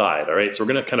the side. All right, so we're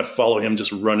gonna kind of follow him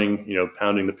just running,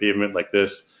 pounding the pavement like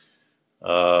this.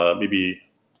 Maybe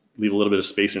leave a little bit of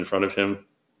space in front of him.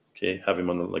 Okay, have him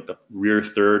on the rear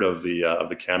third of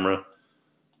the camera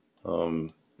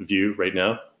view right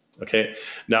now. Okay,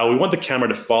 now we want the camera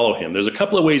to follow him. There's a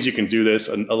couple of ways you can do this,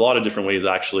 a lot of different ways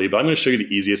actually, but I'm going to show you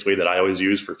the easiest way that I always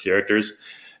use for characters,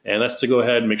 and that's to go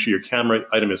ahead and make sure your camera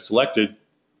item is selected.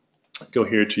 Go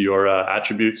here to your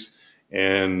attributes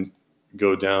and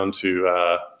go down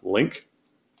to link,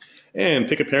 and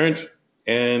pick a parent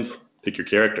and pick your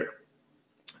character.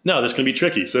 Now this can be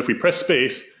tricky, so if we press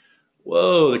space,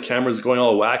 whoa, the camera's going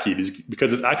all wacky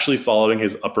because it's actually following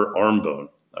his upper arm bone,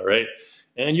 all right?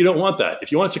 And you don't want that.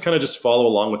 If you want it to kind of just follow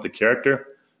along with the character,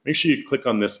 make sure you click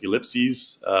on this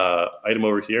ellipses item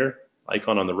over here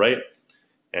icon on the right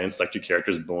and select your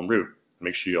character's bone root.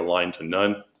 Make sure you align to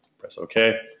none, press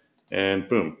OK, and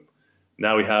boom.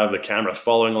 Now we have the camera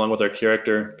following along with our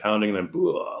character, pounding, and then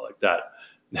boo, like that.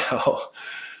 Now,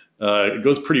 it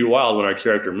goes pretty wild when our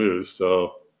character moves,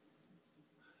 so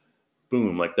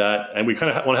boom, like that. And we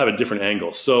kind of want to have a different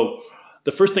angle. So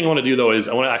the first thing I want to do, though, is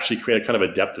I want to actually create a kind of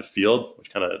a depth of field,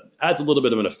 which kind of adds a little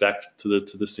bit of an effect to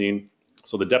the scene.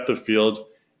 So the depth of field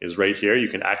is right here. You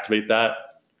can activate that,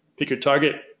 pick your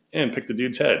target, and pick the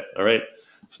dude's head. All right.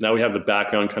 So now we have the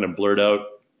background kind of blurred out,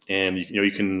 and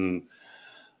you can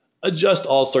adjust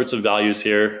all sorts of values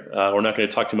here. We're not going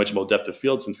to talk too much about depth of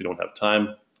field since we don't have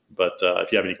time. But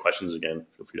if you have any questions, again,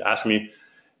 feel free to ask me.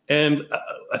 And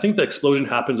I think the explosion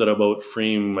happens at about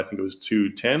frame, I think it was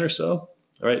 210 or so.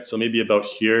 All right, so maybe about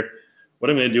here. What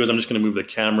I'm going to do is I'm just going to move the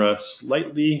camera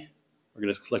slightly. We're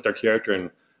going to select our character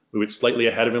and move it slightly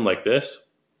ahead of him like this.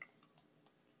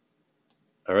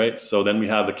 All right, so then we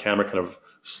have the camera kind of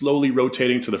slowly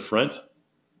rotating to the front,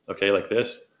 okay, like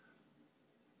this.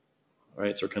 All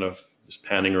right, so we're kind of just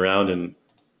panning around, and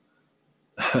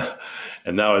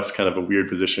and now it's kind of a weird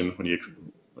position when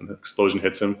the explosion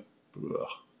hits him.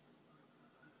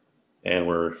 And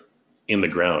we're in the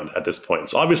ground at this point.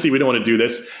 So obviously we don't want to do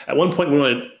this. At one point we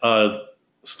want to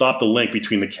stop the link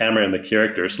between the camera and the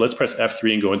character. So let's press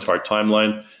F3 and go into our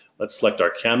timeline. Let's select our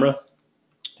camera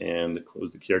and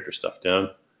close the character stuff down.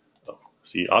 Oh,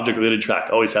 see, object related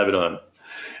track, always have it on.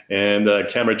 And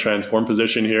camera transform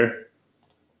position here.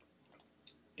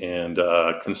 And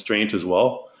constraint as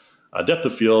well. Depth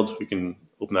of field, we can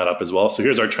open that up as well. So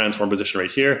here's our transform position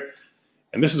right here.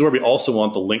 And this is where we also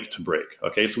want the link to break.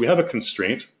 Okay, so we have a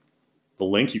constraint. The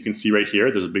link you can see right here,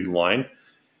 there's a big line.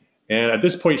 And at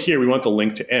this point here, we want the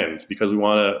link to end because we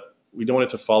don't want it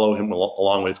to follow him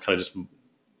along when it's kind of just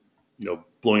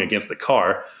blowing against the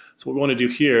car. So what we want to do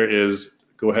here is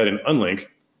go ahead and unlink.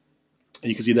 And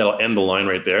you can see that'll end the line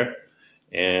right there.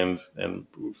 And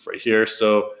right here.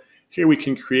 So here we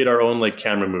can create our own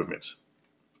camera movement.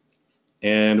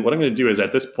 And what I'm going to do is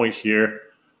at this point here,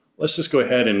 let's just go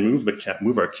ahead and move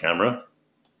our camera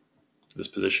to this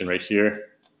position right here.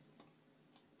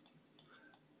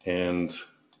 And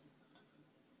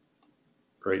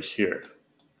right here.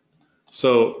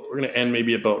 So we're going to end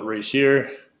maybe about right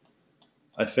here,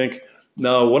 I think.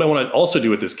 Now, what I want to also do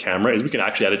with this camera is we can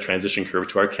actually add a transition curve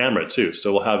to our camera too.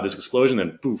 So we'll have this explosion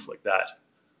and poof, like that.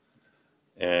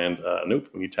 And nope,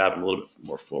 we need to have him a little bit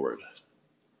more forward.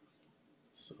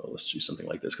 So let's do something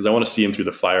like this because I want to see him through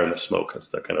the fire and the smoke. That's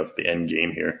the kind of the end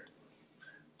game here.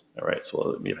 All right, so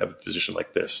let me have a position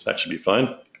like this. That should be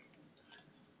fine.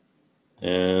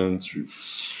 And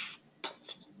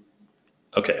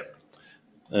okay,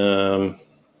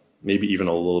 maybe even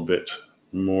a little bit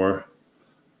more.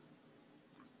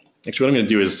 Actually, what I'm going to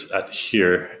do is at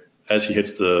here, as he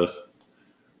hits we're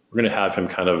going to have him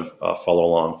kind of follow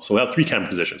along. So we'll have 3 camera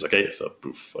positions, okay? So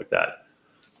poof, like that.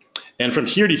 And from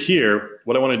here to here,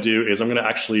 what I want to do is I'm going to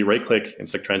actually right-click and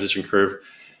select transition curve.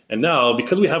 And now,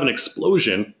 because we have an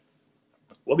explosion,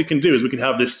 what we can do is we can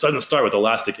have this sudden start with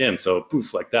elastic end. So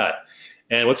poof, like that.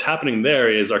 And what's happening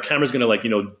there is our camera's going to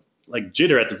like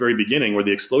jitter at the very beginning where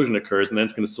the explosion occurs, and then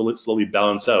it's going to slowly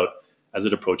balance out as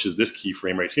it approaches this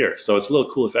keyframe right here. So it's a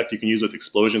little cool effect you can use with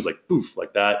explosions, like poof,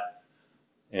 like that.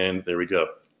 And there we go.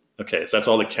 Okay, so that's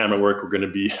all the camera work we're going to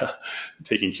be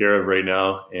taking care of right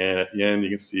now. And at the end, you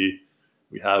can see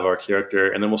we have our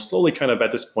character, and then we'll slowly kind of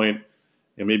at this point,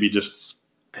 maybe just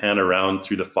pan around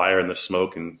through the fire and the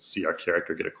smoke and see our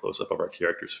character, get a close-up of our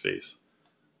character's face.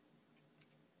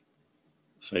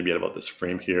 So maybe at about this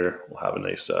frame here, we'll have a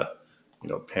nice,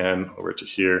 pan over to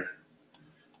here,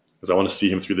 because I want to see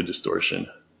him through the distortion.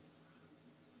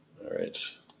 All right,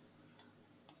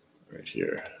 right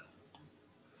here.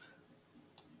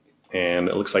 And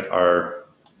it looks like our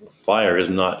fire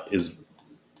is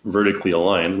vertically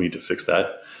aligned. We need to fix that.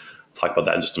 I'll talk about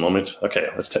that in just a moment. Okay,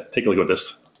 let's take a look at what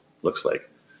this looks like.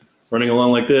 Running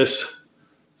along like this,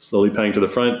 slowly panning to the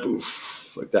front,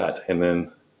 poof, like that, and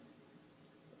then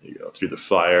you go through the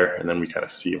fire, and then we kind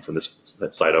of see him from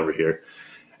that side over here.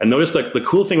 And notice that the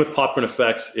cool thing with popcorn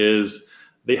effects is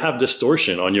they have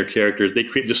distortion on your characters. They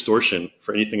create distortion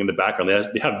for anything in the background.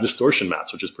 They have distortion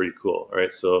maps, which is pretty cool. All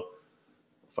right, so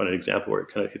I'll find an example where it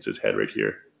kind of hits his head right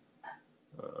here.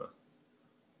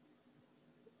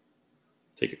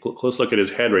 Take a close look at his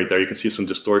head right there. You can see some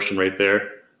distortion right there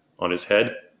on his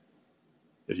head.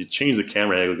 If you change the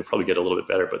camera angle, you'll probably get a little bit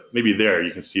better, but maybe there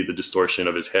you can see the distortion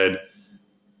of his head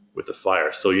with the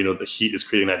fire. So the heat is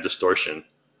creating that distortion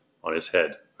on his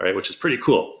head, all right, which is pretty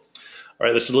cool. All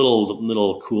right, there's a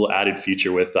little cool added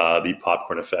feature with the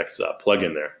popcorn effects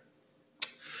plugin there.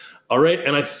 All right,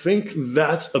 and I think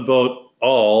that's about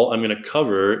all I'm going to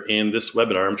cover in this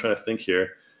webinar. I'm trying to think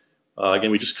here.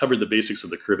 Again, we just covered the basics of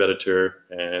the curve editor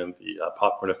and the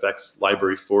popcorn effects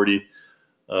library 40.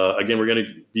 Again, we're going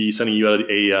to be sending you out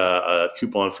a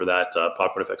coupon for that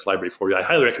popcorn effects library 40. I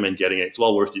highly recommend getting it. It's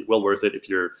well worth it if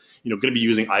you're going to be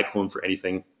using iClone for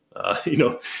anything.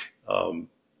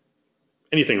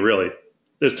 Anything really.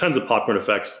 There's tons of popcorn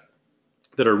effects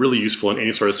that are really useful in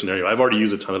any sort of scenario. I've already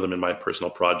used a ton of them in my personal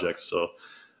projects, so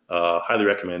highly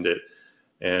recommend it.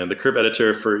 And the curve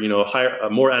editor for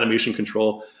more animation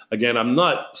control. Again, I'm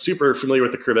not super familiar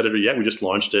with the curve editor yet. We just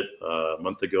launched it a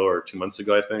month ago or 2 months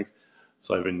ago, I think.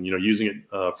 So I've been using it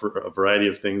for a variety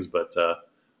of things, but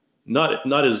nothing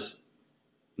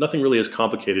really as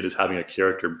complicated as having a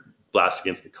character blast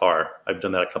against the car. I've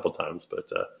done that a couple times, but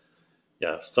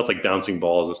yeah, stuff like bouncing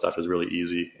balls and stuff is really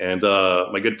easy. And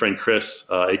my good friend Chris,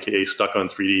 aka Stuck on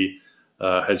 3D,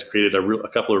 has created a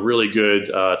couple of really good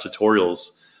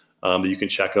tutorials that you can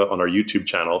check out on our YouTube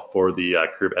channel for the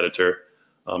curve editor.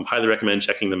 Highly recommend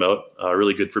checking them out.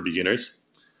 Really good for beginners.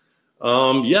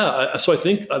 So I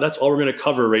think that's all we're going to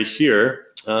cover right here.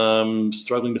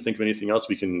 Struggling to think of anything else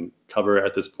we can cover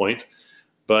at this point.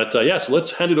 But yeah, so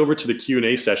let's hand it over to the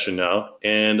Q&A session now.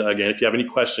 And again, if you have any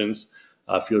questions,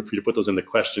 feel free to put those in the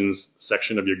questions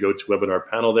section of your GoToWebinar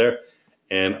panel there,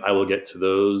 and I will get to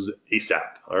those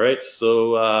ASAP. All right,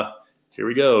 so here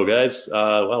we go, guys.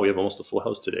 Wow, we have almost a full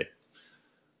house today.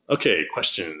 Okay,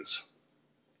 questions.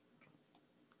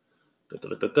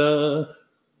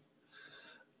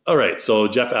 All right, so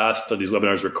Jeff asked, are these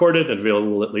webinars recorded and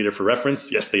available later for reference?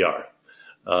 Yes, they are.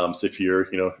 So if you're,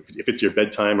 if it's your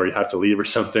bedtime or you have to leave or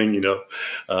something,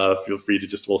 feel free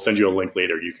to we'll send you a link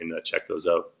later. You can check those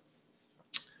out.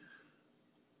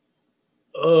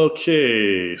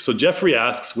 Okay, so Jeffrey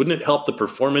asks, wouldn't it help the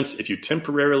performance if you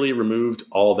temporarily removed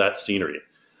all that scenery?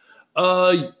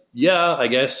 Yeah, I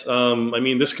guess. I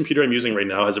mean, this computer I'm using right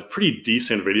now has a pretty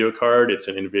decent video card. It's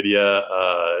an NVIDIA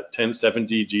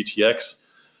 1070 GTX.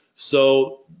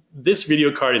 So this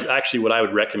video card is actually what I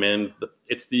would recommend.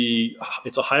 It's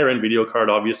a higher end video card,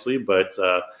 obviously, but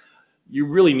you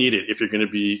really need it if you're going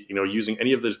to be, using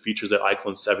any of the features that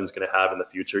iClone 7 is going to have in the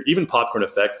future. Even popcorn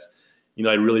effects,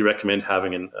 I really recommend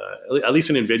having at least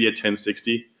an NVIDIA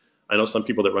 1060. I know some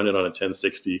people that run it on a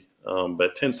 1060, but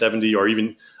 1070 or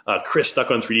even Chris Stuck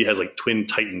on 3D has like Twin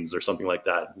Titans or something like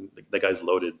that. That guy's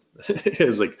loaded. He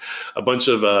has like a bunch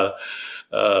of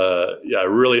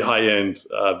really high-end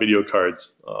video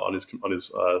cards on his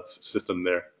system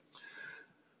there.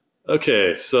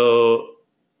 Okay, so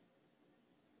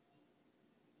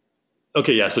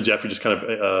so Jeffrey just kind of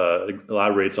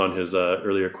elaborates on his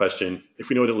earlier question. If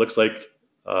we know what it looks like,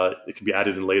 it can be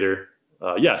added in later.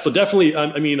 Yeah, so definitely.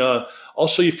 I'll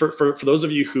show you for those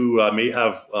of you who may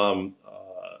have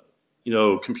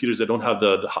computers that don't have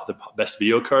the best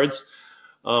video cards.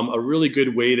 A really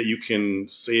good way that you can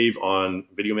save on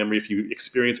video memory if you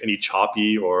experience any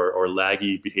choppy or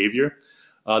laggy behavior.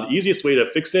 The easiest way to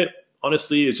fix it,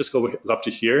 honestly, is just go up to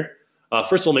here.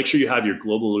 First of all, make sure you have your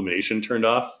global illumination turned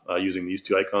off using these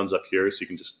two icons up here, so you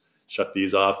can just shut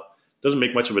these off. Doesn't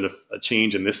make much of a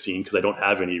change in this scene because I don't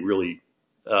have any really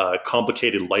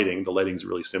complicated lighting. The lighting is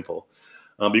really simple.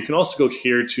 But you can also go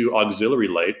here to auxiliary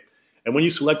light, and when you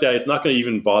select that, it's not going to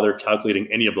even bother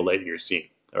calculating any of the light in your scene.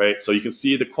 All right, so you can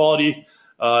see the quality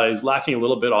is lacking a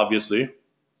little bit, obviously.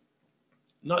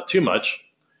 Not too much,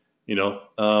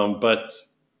 but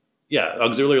yeah,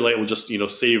 auxiliary light will just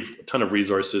save a ton of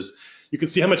resources. You can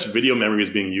see how much video memory is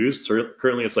being used. So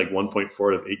currently it's like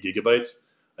 1.4 of 8 gigabytes.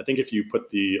 I think if you put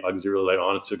the auxiliary light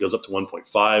on, it goes up to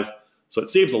 1.5. So it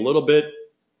saves a little bit.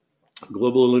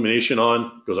 Global illumination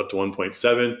on goes up to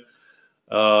 1.7.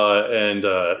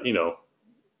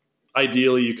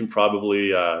 Ideally you can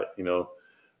probably,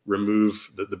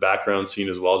 remove the background scene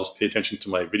as well. Just pay attention to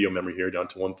my video memory here down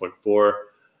to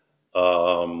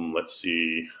 1.4. Let's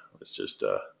see, it's just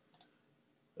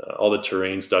all the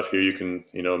terrain stuff here. You can,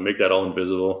 make that all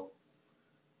invisible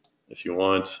if you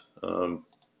want. I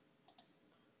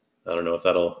don't know if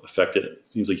that'll affect it. It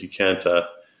seems like you can't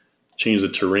change the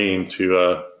terrain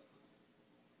to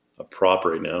a prop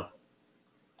right now.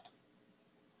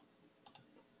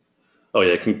 Oh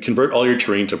yeah, you can convert all your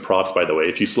terrain to props, by the way.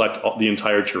 If you select the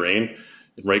entire terrain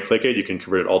and right click it, you can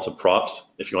convert it all to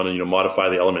props if you want to modify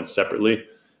the elements separately.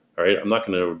 All right, I'm not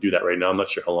going to do that right now. I'm not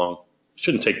sure how long. It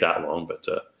shouldn't take that long, but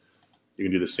you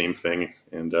can do the same thing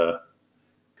and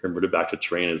convert it back to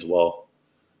terrain as well.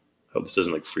 I hope this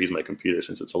doesn't freeze my computer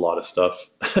since it's a lot of stuff.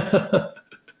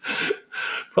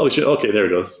 Probably should. Okay, there it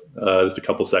goes. Just a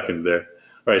couple seconds there.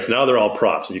 All right, so now they're all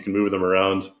props, and you can move them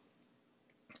around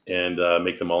and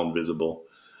make them all invisible.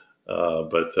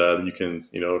 But you can,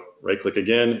 right-click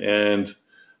again and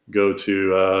go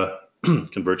to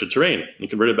convert to terrain. You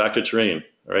convert it back to terrain.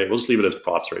 All right, we'll just leave it as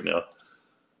props right now.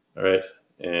 All right,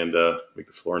 and make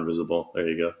the floor invisible. There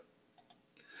you go.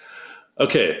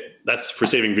 Okay, that's for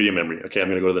saving video memory. Okay, I'm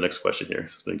going to go to the next question here.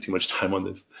 Spending too much time on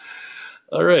this.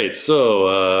 All right,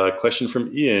 so question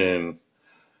from Ian.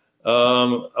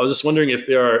 I was just wondering if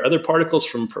there are other particles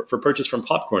for purchase from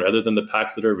Popcorn other than the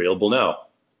packs that are available now.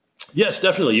 Yes,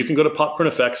 definitely. You can go to Popcorn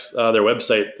Effects, their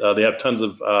website. They have tons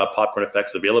of Popcorn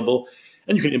Effects available,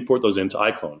 and you can import those into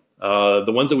iClone.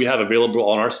 The ones that we have available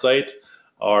on our site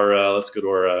are, let's go to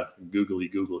our googly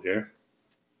Google here.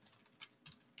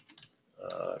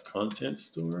 Content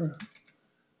store.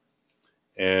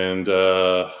 And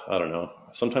I don't know.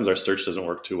 Sometimes our search doesn't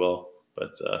work too well,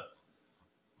 but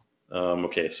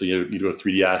okay, so you go to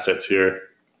 3D assets here,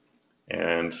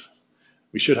 and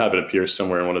we should have it appear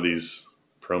somewhere in one of these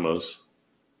promos.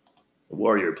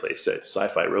 Warrior playset,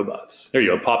 sci-fi robots. There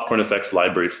you go, Popcorn Effects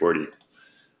Library 40.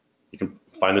 You can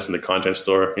find this in the content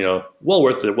store. Well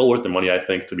worth the money, I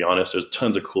think, to be honest. There's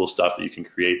tons of cool stuff that you can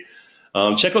create.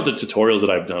 Check out the tutorials that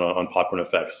I've done on Popcorn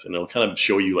Effects, and it'll kind of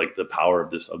show you like the power of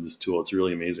this tool. It's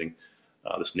really amazing.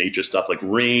 This nature stuff like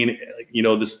rain,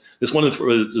 this one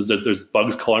there's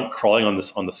bugs crawling on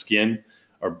the skin,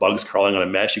 or bugs crawling on a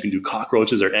mesh. You can do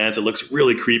cockroaches or ants. It looks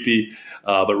really creepy,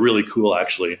 but really cool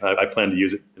actually. I plan to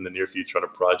use it in the near future on a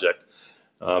project.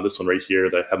 This one right here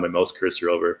that I have my mouse cursor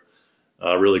over.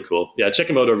 Really cool. Yeah, check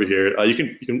them out over here. You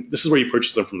can. This is where you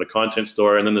purchase them from the content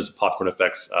store, and then there's the Popcorn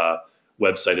Effects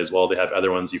website as well. They have other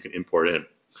ones you can import in.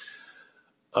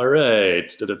 All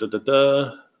right.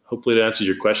 Hopefully that answers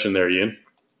your question there, Ian.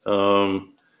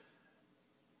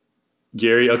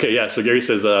 Gary, okay, yeah. So Gary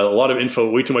says a lot of info,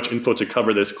 way too much info to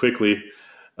cover this quickly.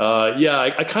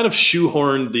 Yeah, I kind of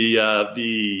shoehorned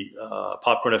the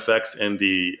Popcorn Effects and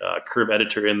the curve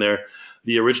editor in there.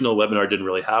 The original webinar didn't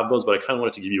really have those, but I kind of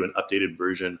wanted to give you an updated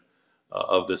version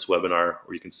of this webinar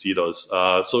where you can see those.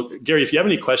 So Gary, if you have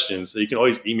any questions, you can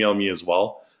always email me as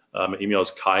well. My email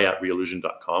is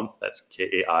kai@reallusion.com. That's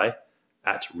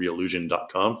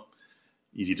KAI@reallusion.com.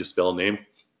 Easy to spell name.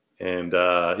 And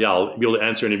yeah, I'll be able to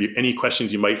answer any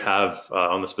questions you might have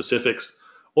on the specifics.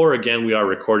 Or again, we are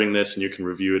recording this and you can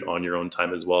review it on your own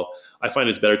time as well. I find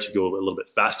it's better to go a little bit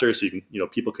faster so you can,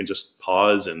 people can just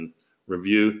pause and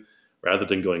review rather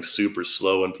than going super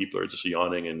slow and people are just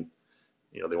yawning and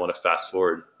they want to fast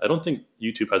forward. I don't think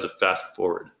YouTube has a fast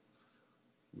forward.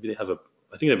 Maybe they have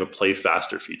I think they have a play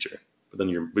faster feature, but then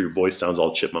your voice sounds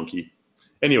all chipmunky.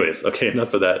 Anyways, okay,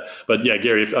 enough of that. But yeah,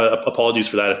 Gary, apologies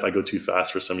for that if I go too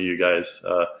fast for some of you guys.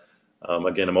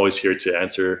 Again, I'm always here to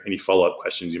answer any follow-up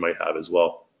questions you might have as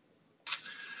well.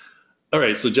 All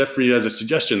right, so Jeffrey has a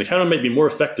suggestion. The camera might be more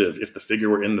effective if the figure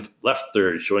were in the left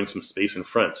third, showing some space in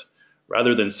front,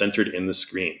 rather than centered in the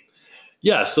screen.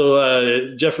 Yeah,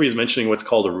 so Jeffrey is mentioning what's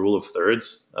called a rule of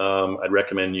thirds. I'd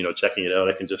recommend checking it out.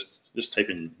 I can just type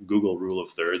in Google rule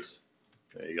of thirds.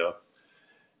 There you go.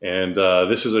 And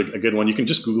this is a good one. You can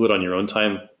just Google it on your own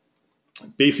time.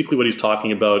 Basically, what he's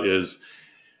talking about is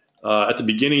at the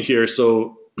beginning here.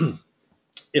 So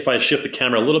if I shift the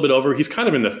camera a little bit over, he's kind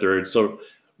of in the third. So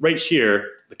right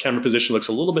here, the camera position looks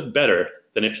a little bit better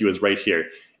than if he was right here.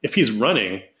 If he's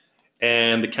running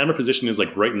and the camera position is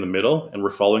like right in the middle and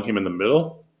we're following him in the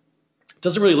middle, it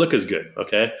doesn't really look as good,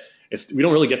 okay? We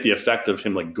don't really get the effect of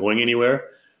him like going anywhere.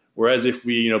 Whereas if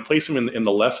we place him in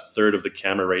the left third of the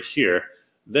camera right here,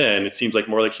 then it seems like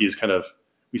more like he's kind of,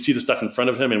 we see the stuff in front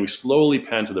of him and we slowly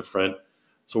pan to the front.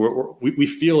 So we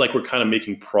feel like we're kind of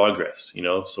making progress,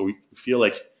 so we feel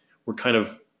like we're kind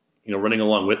of, running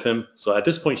along with him. So at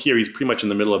this point here, he's pretty much in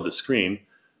the middle of the screen,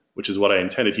 which is what I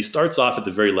intended. He starts off at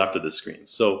the very left of the screen.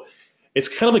 So it's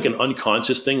kind of like an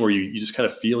unconscious thing where you just kind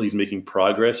of feel he's making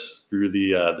progress through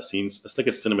the scenes. It's like a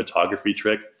cinematography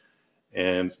trick.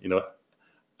 And,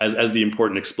 as the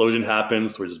important explosion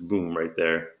happens, we're just boom right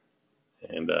there.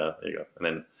 And there you go. And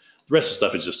then the rest of the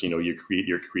stuff is just, your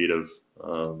creative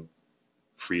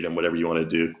freedom, whatever you want to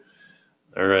do.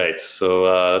 All right,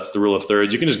 so that's the rule of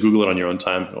thirds. You can just Google it on your own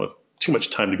time. I don't have too much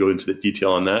time to go into the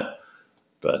detail on that.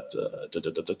 But,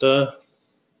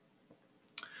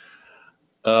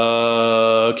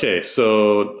 okay,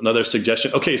 so another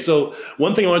suggestion. Okay, so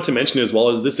one thing I wanted to mention as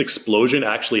well is this explosion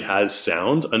actually has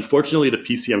sound. Unfortunately, the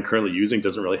PC I'm currently using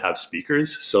doesn't really have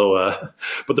speakers. So,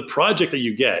 but the project that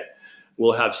you get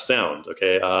will have sound,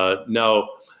 okay? Now,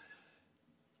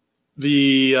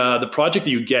 the project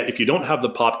that you get, if you don't have the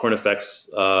Popcorn Effects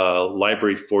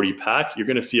Library 40 pack, you're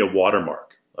going to see a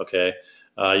watermark, okay?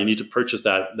 You need to purchase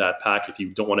that pack if you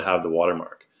don't want to have the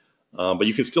watermark. But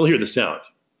you can still hear the sound.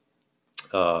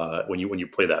 when you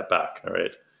play that back. All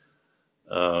right.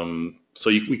 So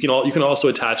you can also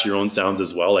attach your own sounds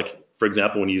as well. Like for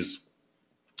example, when he's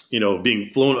being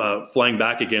flying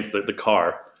back against the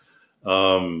car.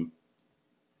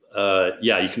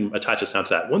 Yeah, you can attach a sound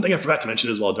to that. One thing I forgot to mention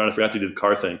as well, Darn, I forgot to do the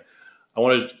car thing. I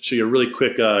want to show you a really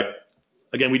quick.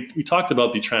 Again, we talked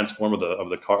about the transform of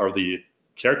the car or the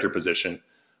character position,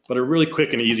 but a really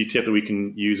quick and easy tip that we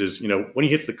can use is when he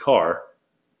hits the car.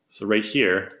 So right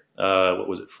here, what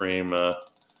was it? Frame.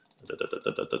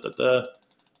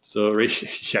 So right,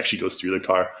 he actually goes through the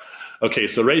car. Okay,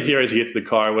 so right here as he hits the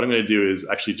car, what I'm going to do is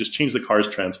actually just change the car's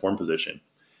transform position.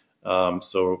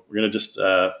 So we're going to just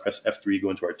press F3, go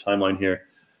into our timeline here,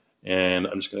 and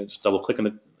I'm just going to just double click on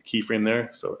the keyframe there.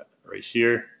 So right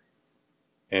here,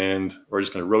 and we're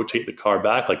just going to rotate the car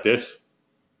back like this,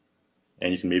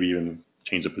 and you can maybe even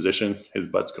change the position. His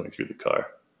butt's going through the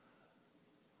car,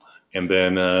 and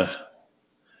then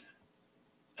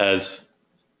as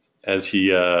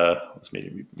he let's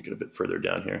maybe make it a bit further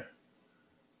down here.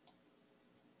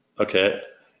 Okay,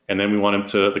 and then we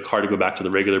want the car to go back to the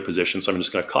regular position. So I'm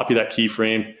just going to copy that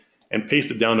keyframe and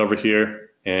paste it down over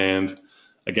here. And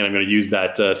again, I'm going to use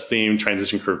that same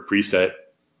transition curve preset.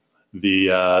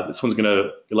 This one's going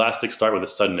to elastic start with a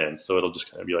sudden end, so it'll just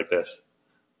kind of be like this.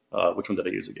 Which one did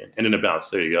I use again? And then a bounce.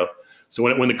 There you go. So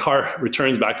when the car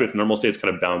returns back to its normal state, it's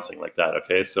kind of bouncing like that.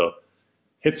 Okay, so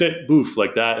hits it, boof,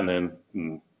 like that, and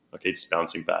then okay, just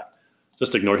bouncing back.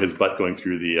 Just ignore his butt going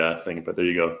through the thing, but there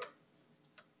you go.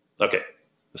 Okay,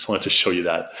 just wanted to show you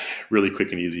that really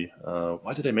quick and easy.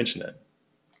 Why did I mention that?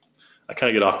 I kind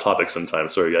of get off topic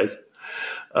sometimes. Sorry, guys.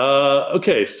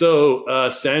 Okay, so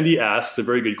Sandy asks a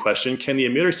very good question. Can the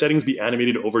emitter settings be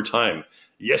animated over time?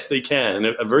 Yes, they can. And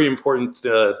a very important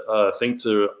thing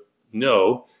to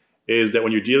know is that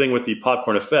when you're dealing with the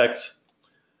popcorn effects,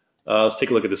 let's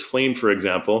take a look at this flame, for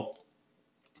example.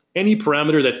 Any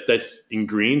parameter that's in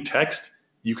green text,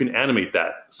 you can animate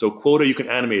that. So quota, you can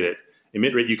animate it.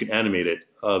 Emit rate, you can animate it.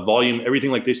 Volume,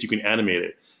 everything like this, you can animate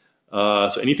it.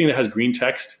 So anything that has green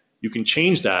text, you can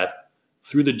change that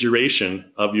through the duration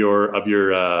of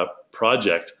your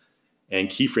project and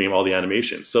keyframe all the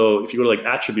animations. So if you go to like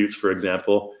attributes, for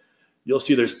example, you'll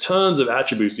see there's tons of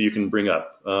attributes that you can bring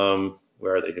up.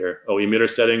 Where are they here? Oh, emitter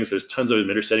settings. There's tons of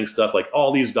emitter settings stuff, like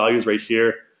all these values right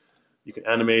here. You can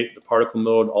animate the particle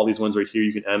mode. All these ones right here,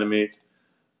 you can animate.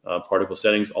 Particle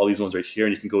settings, all these ones right here,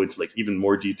 and you can go into like even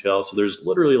more detail. So there's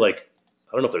literally like,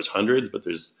 I don't know if there's hundreds, but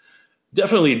there's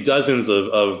definitely dozens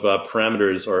of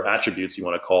parameters or attributes, you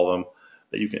want to call them,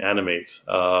 that you can animate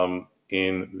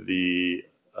in the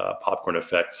popcorn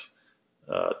effects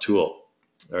tool.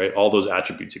 All right, all those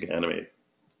attributes you can animate.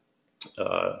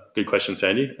 Good question,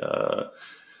 Sandy.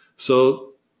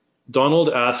 So Donald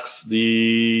asks,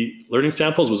 the learning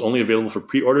samples was only available for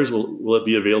pre-orders. Will it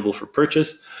be available for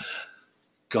purchase?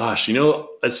 Gosh,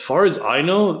 as far as I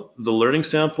know, the learning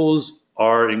samples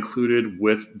are included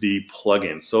with the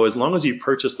plugin. So as long as you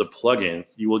purchase the plugin,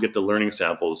 you will get the learning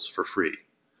samples for free.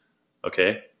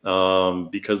 Okay?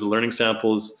 Because the learning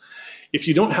samples, if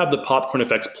you don't have the Popcorn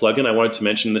Effects plugin, I wanted to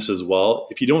mention this as well.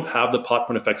 If you don't have the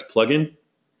Popcorn Effects plugin,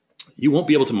 you won't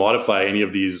be able to modify any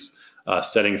of these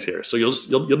settings here. So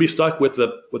you'll be stuck with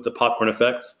the Popcorn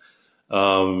Effects,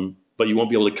 but you won't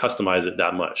be able to customize it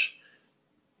that much.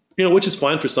 Which is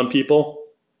fine for some people.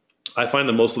 I find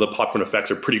that most of the popcorn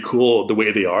effects are pretty cool the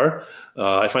way they are.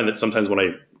 I find that sometimes when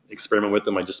I experiment with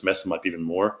them, I just mess them up even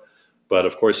more. But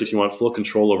of course, if you want full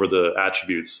control over the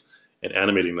attributes and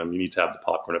animating them, you need to have the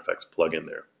popcorn effects plugin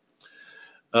there.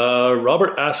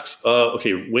 Robert asks,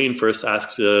 okay, Wayne first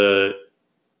asks,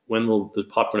 when will the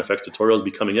popcorn effects tutorials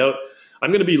be coming out? I'm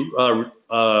going to be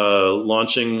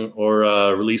launching or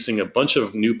releasing a bunch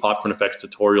of new popcorn effects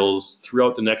tutorials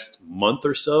throughout the next month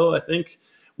or so, I think.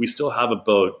 We still have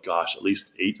about, gosh, at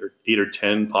least 8 or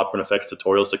 10 popcorn effects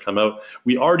tutorials to come out.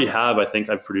 We already have, I think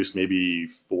I've produced maybe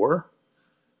 4.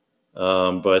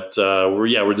 But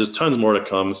there's tons more to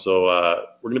come. So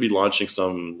we're going to be launching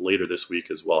some later this week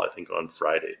as well, I think on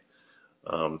Friday.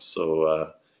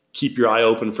 So keep your eye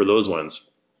open for those ones.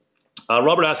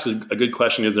 Robert asks a good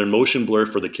question. Is there motion blur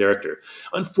for the character?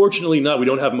 Unfortunately not. We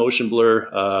don't have motion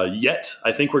blur yet.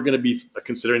 I think we're going to be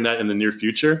considering that in the near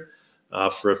future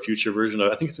for a future version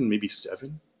of, I think it's in maybe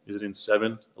 7. Is it in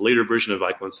 7? A later version of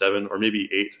iClone 7 or maybe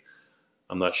 8.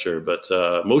 I'm not sure. But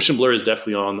motion blur is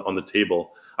definitely on the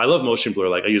table. I love motion blur.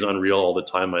 Like I use Unreal all the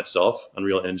time myself.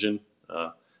 Unreal Engine,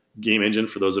 game engine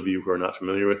for those of you who are not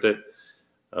familiar with it.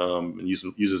 And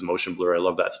uses motion blur. I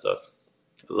love that stuff.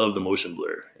 I love the motion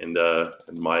blur, and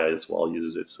Maya as well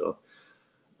uses it. So,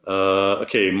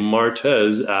 okay,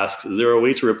 Martez asks, is there a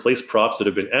way to replace props that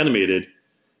have been animated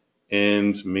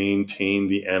and maintain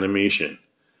the animation.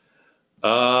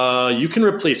 You can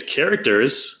replace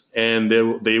characters, and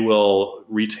they will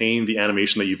retain the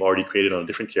animation that you've already created on a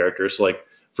different character. So, like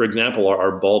for example,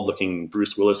 our bald-looking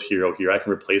Bruce Willis hero here, I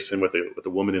can replace him with a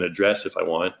woman in a dress if I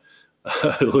want.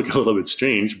 It'll look a little bit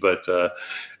strange, but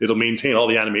it'll maintain all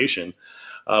the animation.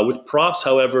 With props,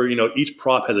 however, each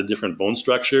prop has a different bone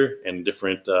structure and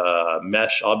different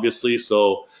mesh, obviously.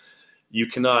 So you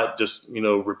cannot just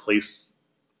replace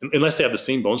unless they have the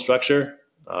same bone structure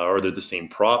or they're the same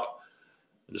prop,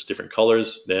 just different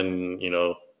colors. Then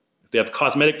if they have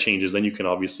cosmetic changes, then you can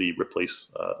obviously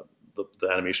replace the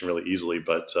animation really easily.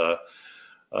 But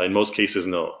in most cases,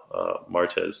 no.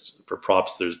 Martez, for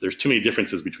props, there's too many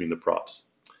differences between the props.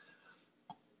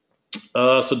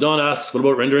 So Don asks, what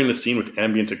about rendering the scene with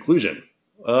ambient occlusion?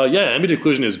 Yeah, ambient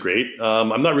occlusion is great.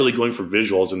 I'm not really going for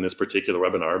visuals in this particular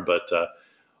webinar, but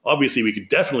obviously we could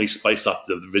definitely spice up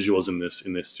the visuals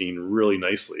in this scene really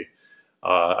nicely.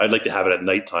 I'd like to have it at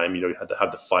nighttime. You have to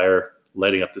have the fire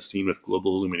lighting up the scene with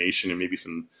global illumination and maybe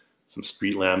some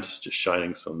street lamps just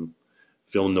shining some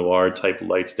film noir type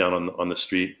lights down on the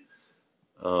street.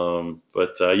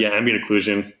 Yeah, ambient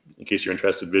occlusion, in case you're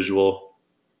interested, visual.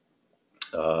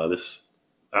 This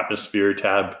atmosphere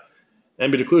tab,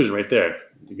 ambient occlusion right there.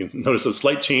 You can notice a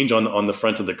slight change on the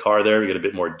front of the car there. We get a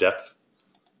bit more depth.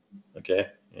 Okay,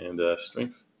 and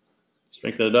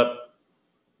strengthen it up.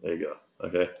 There you go.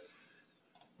 Okay.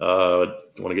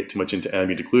 Don't want to get too much into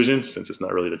ambient occlusion since it's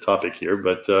not really the topic here,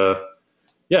 but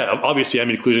yeah, obviously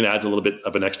ambient occlusion adds a little bit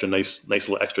of an extra nice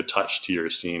little extra touch to your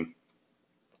scene.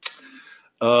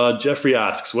 Jeffrey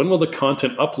asks, when will the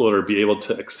content uploader be able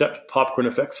to accept popcorn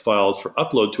effects files for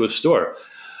upload to a store?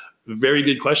 Very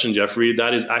good question, Jeffrey.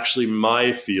 That is actually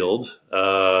my field.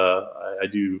 I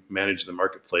do manage the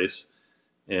marketplace,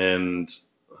 and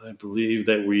I believe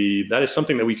that is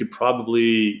something that we could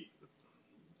probably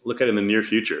look at in the near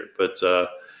future. But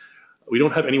we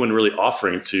don't have anyone really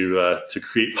offering to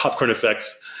create popcorn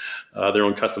effects, their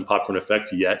own custom popcorn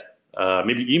effects yet.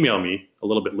 Maybe email me a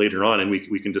little bit later on, and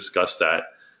we can discuss that.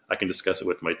 I can discuss it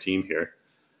with my team here.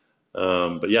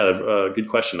 But yeah, good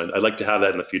question. I'd like to have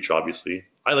that in the future, obviously.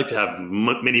 I like to have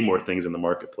many more things in the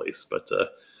marketplace, but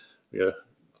yeah,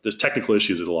 there's technical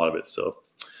issues with a lot of it,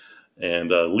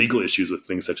 and legal issues with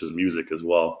things such as music as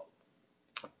well.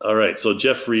 All right, so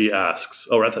Jeffrey asks,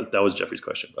 that was Jeffrey's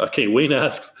question. Okay, Wayne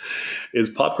asks, is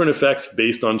popcorn effects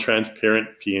based on transparent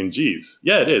PNGs?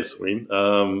 Yeah, it is, Wayne.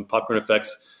 Popcorn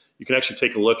effects, you can actually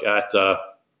take a look at,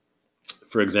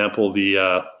 for example,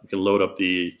 you can load up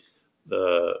the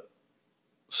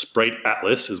Sprite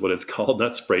Atlas is what it's called,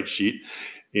 not Sprite Sheet,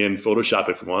 in Photoshop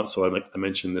if you want. So I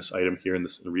mentioned this item here in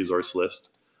the resource list.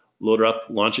 Load it up,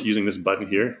 launch it using this button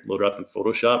here, load it up in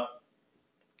Photoshop,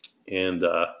 and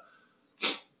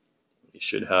you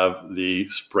should have the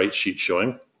Sprite Sheet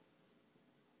showing.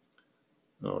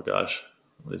 Oh gosh,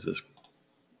 what is this?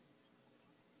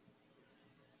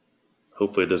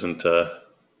 Hopefully it doesn't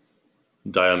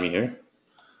die on me here.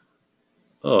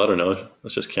 Oh, I don't know.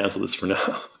 Let's just cancel this for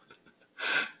now.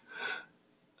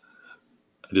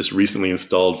 I just recently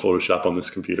installed Photoshop on this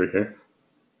computer here.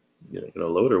 You gonna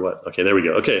load or what? Okay, there we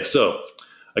go. Okay, so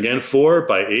again, 4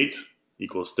 by 8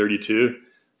 equals 32.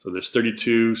 So there's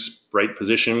 32 sprite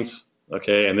positions.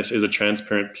 Okay, and this is a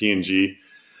transparent PNG.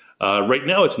 Right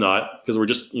now it's not, because we're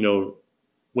just,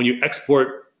 when you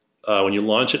export, when you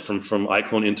launch it from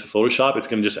iClone into Photoshop, it's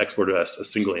going to just export it as a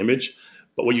single image.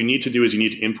 But what you need to do is you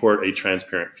need to import a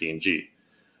transparent PNG.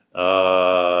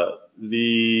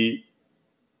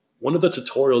 One of the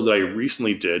tutorials that I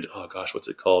recently did, oh gosh, what's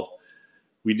it called?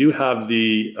 We do have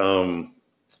the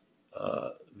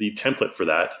template for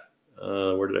that.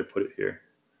 Where did I put it here?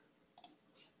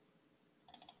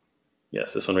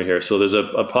 Yes, this one right here. So there's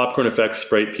a Popcorn Effects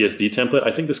Sprite PSD template.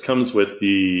 I think this comes with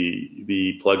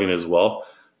the plugin as well.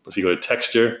 If you go to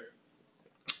Texture,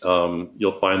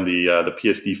 you'll find the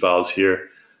PSD files here,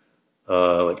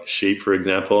 like shape, for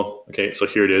example. Okay, so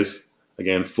here it is.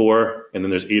 Again, 4, and then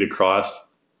there's 8 across.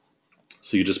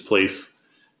 So you just place,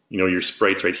 your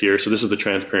sprites right here. So this is the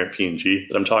transparent PNG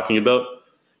that I'm talking about.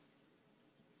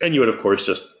 And you would, of course,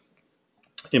 just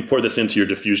import this into your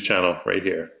diffuse channel right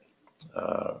here.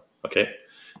 Okay,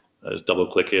 just double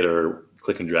click it or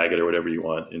click and drag it or whatever you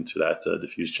want into that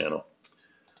diffuse channel.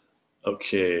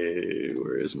 Okay,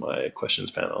 where is my questions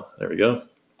panel? There we go.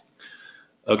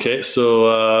 Okay,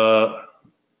 so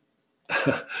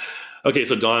okay,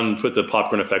 so Don put the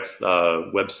Popcorn Effects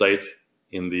website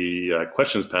in the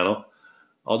questions panel.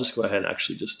 I'll just go ahead and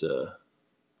actually just, oh,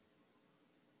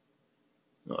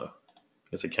 I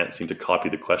guess I can't seem to copy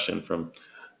the question from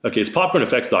Okay, it's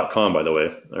popcorneffects.com, by the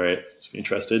way. All right, if you're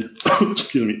interested,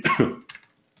 excuse me,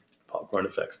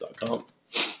 popcorneffects.com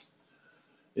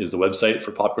is the website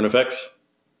for Popcorn Effects.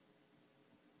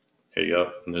 There you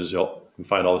go. And there's, you can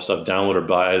find all the stuff, download or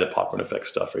buy the Popcorn Effects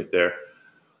stuff right there.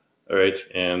 All right,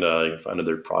 and you can find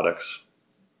other products,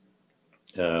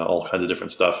 all kinds of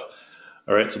different stuff.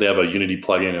 All right, so they have a Unity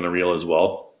plugin and Unreal as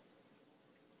well.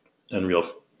 Unreal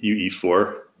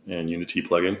UE4 and Unity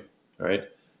plugin. All right,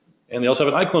 and they also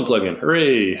have an iClone plugin.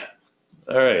 Hooray!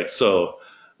 All right, so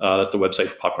that's the website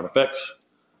for Popcorn Effects.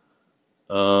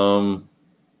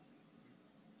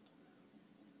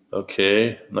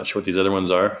 Okay, I'm not sure what these other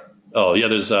ones are. Oh yeah,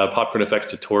 there's Popcorn Effects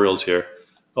tutorials here.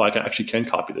 Oh, I actually can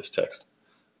copy this text.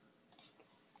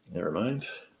 Never mind.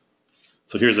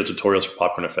 So here's the tutorials for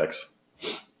Popcorn Effects.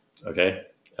 Okay,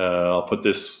 I'll put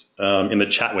this in the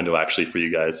chat window actually for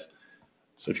you guys.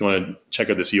 So if you want to check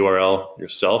out this URL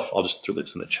yourself, I'll just throw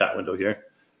this in the chat window here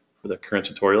for the current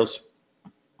tutorials.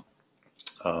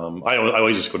 I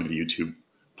always just go to the YouTube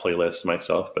playlist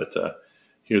myself, but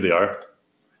here they are,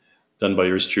 done by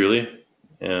yours truly.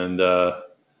 And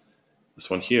this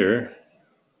one here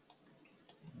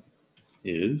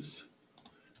is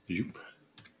the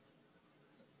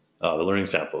learning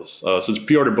samples. So it's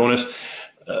pre-order bonus.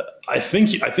 I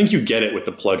think you get it with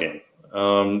the plugin.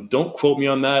 Don't quote me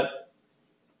on that,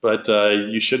 but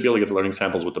you should be able to get the learning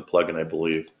samples with the plugin, I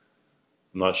believe.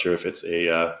 I'm not sure if it's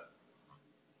a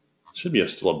should be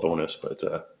still a bonus, but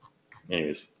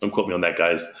anyways, don't quote me on that,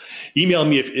 guys. Email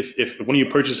me if one of you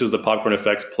purchases the Popcorn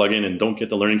Effects plugin and don't get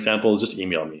the learning samples. Just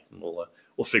email me, and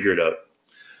we'll figure it out.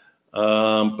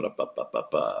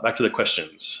 Back to the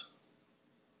questions.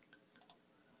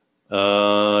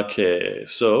 Okay,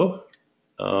 so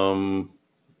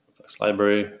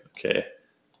library. Okay.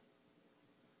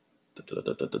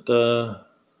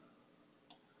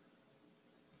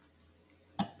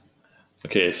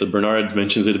 Okay, so Bernard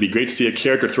mentions it'd be great to see a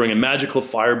character throwing a magical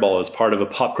fireball as part of a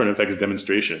Popcorn Effects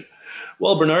demonstration.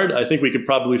 Well, Bernard, I think we could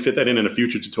probably fit that in a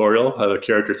future tutorial, have a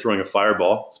character throwing a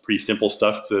fireball. It's pretty simple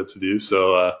stuff to do.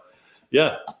 So,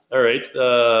 yeah. All right.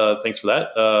 Thanks for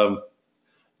that.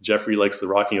 Jeffrey likes the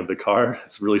rocking of the car.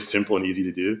 It's really simple and easy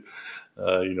to do.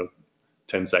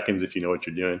 10 seconds if you know what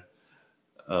you're doing.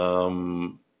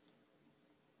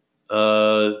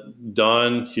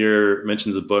 Don here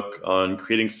mentions a book on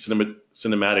creating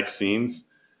cinematic scenes,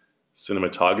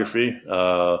 cinematography.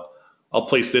 I'll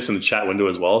place this in the chat window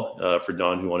as well for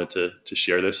Don who wanted to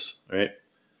share this. All right.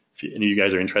 If any of you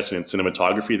guys are interested in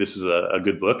cinematography, this is a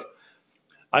good book.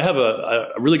 I have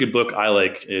a really good book I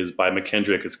like is by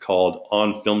McKendrick. It's called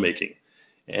On Filmmaking.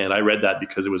 And I read that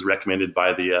because it was recommended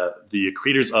by the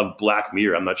creators of Black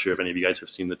Mirror. I'm not sure if any of you guys have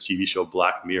seen the TV show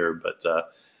Black Mirror, but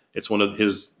it's one of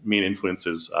his main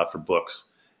influences for books.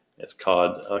 It's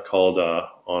called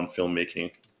On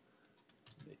Filmmaking.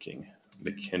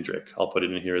 McKendrick. I'll put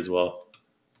it in here as well.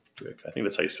 I think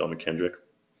that's how you spell McKendrick.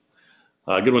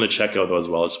 Good one to check out though as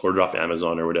well. Just order off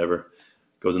Amazon or whatever.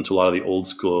 Goes into a lot of the old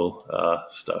school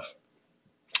stuff.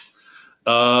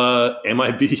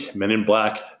 MIB, Men in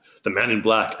Black. The Man in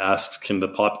Black asks, can the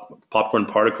popcorn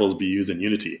particles be used in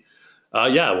Unity?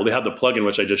 Yeah, well, they have the plugin,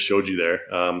 which I just showed you there.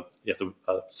 You have to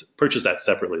purchase that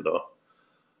separately, though.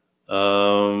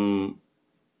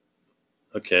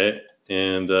 Okay,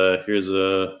 and here's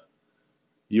a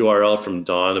URL from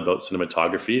Don about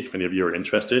cinematography, if any of you are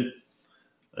interested.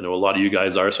 I know a lot of you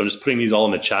guys are, so I'm just putting these all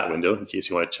in the chat window in case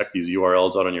you want to check these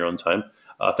URLs out on your own time.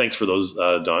 Thanks for those,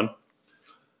 Don.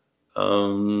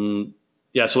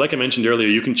 Yeah, so like I mentioned earlier,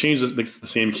 you can change the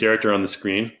same character on the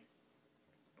screen.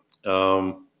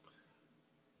 There's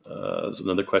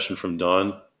another question from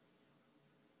Don.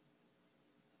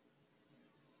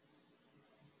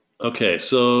 Okay,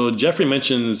 so Jeffrey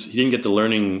mentions he didn't get the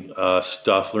learning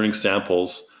learning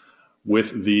samples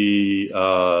with the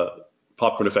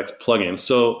Popcorn Effects plugin.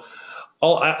 So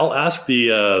I'll ask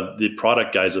the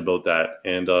product guys about that,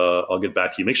 and I'll get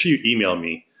back to you. Make sure you email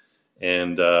me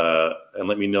and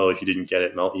let me know if you didn't get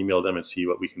it, and I'll email them and see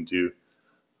what we can do.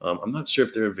 I'm not sure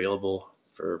if they're available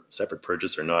for separate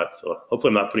purchase or not, so hopefully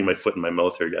I'm not putting my foot in my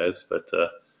mouth here, guys. But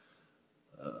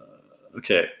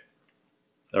okay.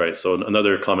 All right, so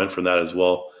another comment from that as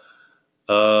well,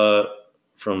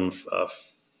 from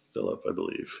Philip, I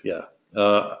believe. Yeah.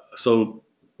 So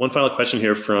one final question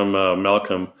here from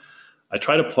Malcolm. I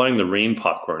tried applying the rain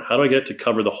popcorn. How do I get it to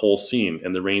cover the whole scene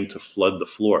and the rain to flood the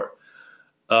floor?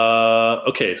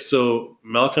 Okay, so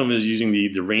Malcolm is using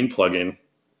the rain plugin.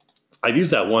 I've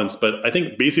used that once, but I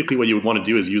think basically what you would want to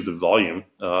do is use the volume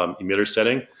emitter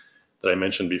setting that I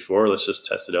mentioned before. Let's just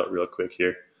test it out real quick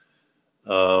here.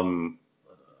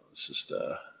 Let's just,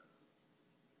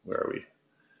 where are we?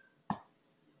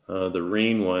 The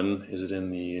rain one, is it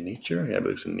in the nature? Yeah, I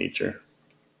believe it's in nature.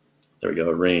 There we go,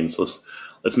 rain. So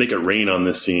let's make it rain on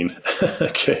this scene.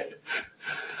 Okay.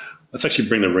 Let's actually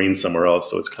bring the rain somewhere else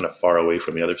so it's kind of far away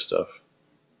from the other stuff.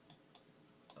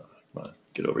 Come on,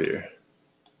 get over here.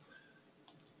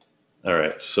 All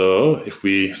right, so if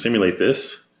we simulate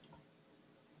this,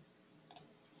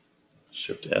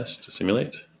 Shift S to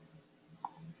simulate.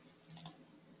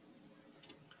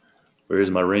 Where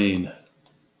is my rain?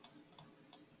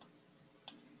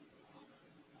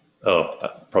 Oh,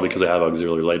 probably because I have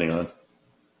auxiliary lighting on.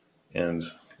 And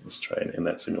let's try and end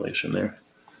that simulation there.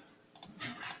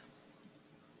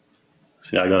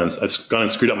 See, I've gone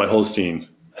and screwed up my whole scene.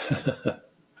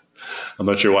 I'm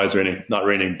not sure why it's not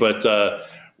raining, but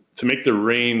to make the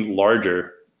rain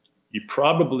larger, you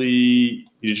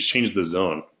just change the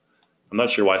zone. I'm not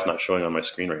sure why it's not showing on my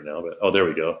screen right now, but oh, there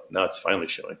we go. Now it's finally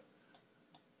showing.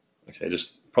 Okay,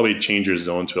 just probably change your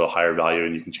zone to a higher value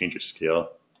and you can change your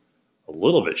scale. A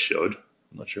little bit showed.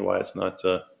 I'm not sure why it's not.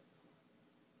 Not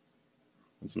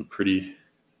sure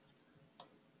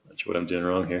what I'm doing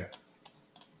wrong here.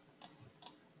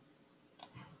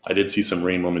 I did see some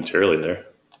rain momentarily there.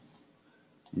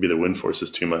 Maybe the wind force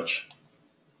is too much.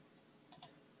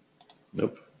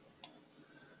 Nope.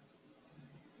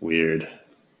 Weird.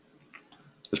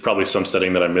 There's probably some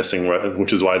setting that I'm missing,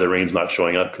 which is why the rain's not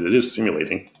showing up, because it is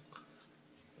simulating.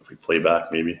 If we play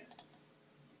back, maybe.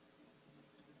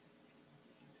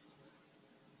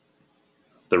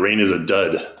 The rain is a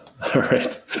dud. All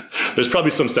right. There's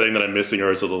probably some setting that I'm missing,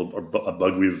 or it's a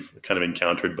bug we've kind of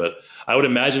encountered, but I would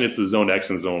imagine it's the zone X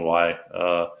and zone Y,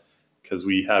 because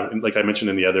we have, like I mentioned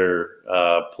in the other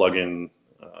plugin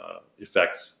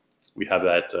effects, we have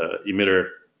that emitter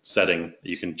setting that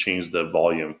you can change the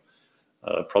volume.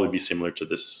 Probably be similar to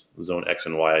this zone X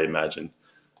and Y, I imagine.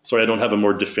 Sorry, I don't have a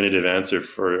more definitive answer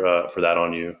for that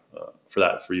on you,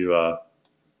 for you,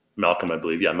 Malcolm, I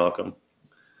believe. Yeah, Malcolm.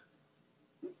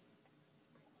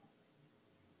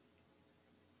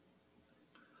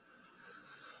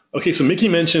 Okay, so Mickey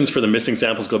mentions for the missing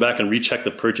samples, go back and recheck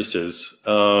the purchases.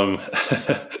 Don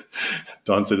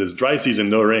said it's dry season,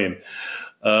 no rain.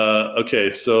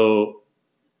 Okay, so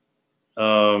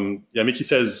yeah, Mickey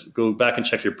says go back and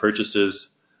check your purchases.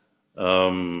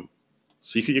 So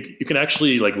you can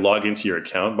actually like log into your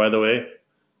account. By the way,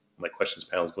 my questions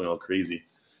panel is going all crazy.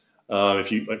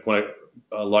 If you like want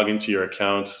to log into your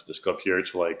account, just go up here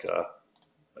to like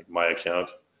my account.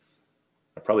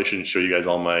 I probably shouldn't show you guys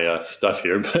all my stuff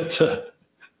here, but sign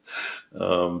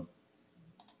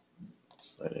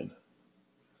in.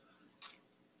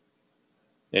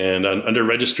 And under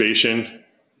registration,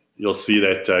 you'll see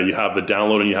that you have the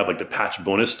download and you have like the patch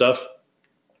bonus stuff.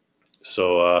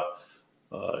 So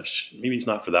maybe it's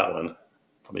not for that one.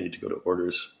 Probably need to go to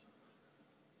orders.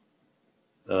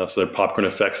 So there are popcorn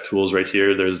effects tools right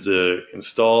here. There's the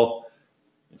install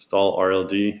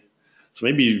RLD. So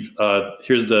maybe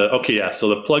here's the, okay, yeah, so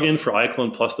the plugin for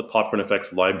iClone plus the popcorn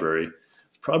effects library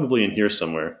is probably in here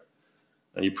somewhere.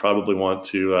 And you probably want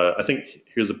to, I think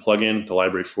here's the plugin, the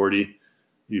library 40,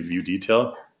 you view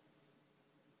detail.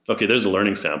 Okay, there's the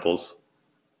learning samples.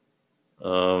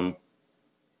 There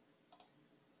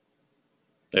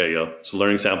you go. So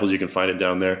learning samples, you can find it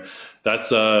down there.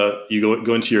 That's you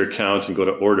go into your account and go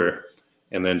to order,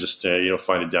 and then just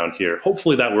find it down here.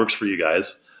 Hopefully that works for you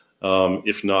guys.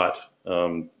 If not,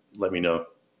 let me know,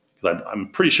 because I'm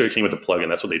pretty sure it came with the plugin.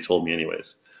 That's what they told me,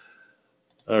 anyways.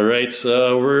 All right,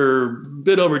 we're a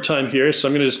bit over time here, so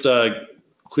I'm going to just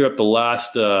clear up the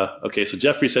last. Okay, so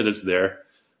Jeffrey says it's there.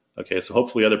 Okay, so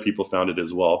hopefully other people found it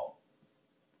as well.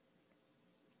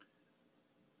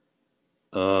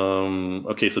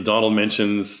 Okay, so Donald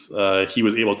mentions he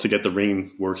was able to get the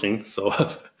ring working, so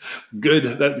good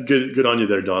on you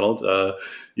there, Donald.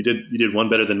 You did one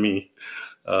better than me,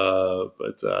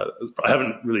 but I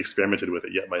haven't really experimented with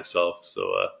it yet myself.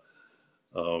 So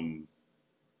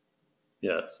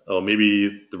yeah. Oh,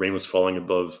 maybe the rain was falling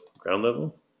above ground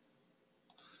level.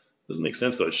 Doesn't make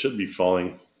sense though. It should be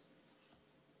falling.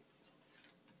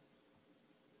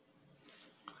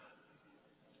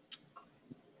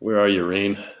 Where are you,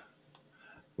 rain?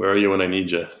 Where are you when I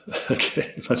need you?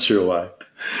 Okay, I'm not sure why.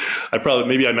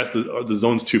 Maybe I messed the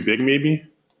zone's too big. Maybe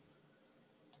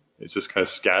it's just kind of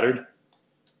scattered.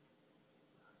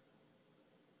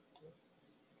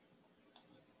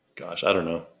 Gosh, I don't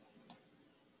know.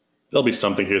 There'll be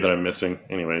something here that I'm missing.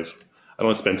 Anyways, I don't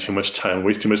want to spend too much time,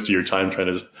 waste too much of your time trying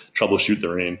to just troubleshoot the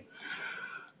rain.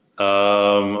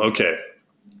 Okay,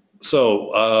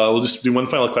 so we'll just do one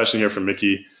final question here from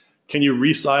Mickey. Can you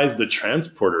resize the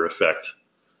transporter effect?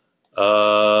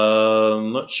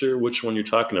 I'm not sure which one you're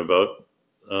talking about.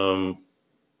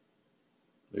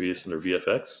 Maybe it's under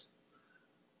VFX.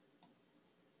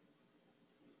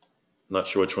 I'm not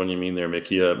sure which one you mean there,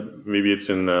 Mickey. Maybe it's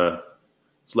in.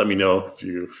 Just let me know if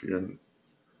you're when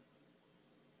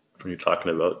you're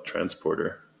talking about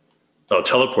transporter. Oh,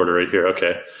 teleporter right here.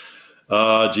 Okay.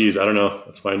 Geez, I don't know.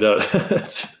 Let's find out.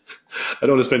 I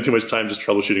don't want to spend too much time just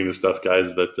troubleshooting this stuff,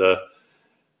 guys. But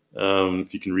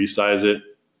if you can resize it,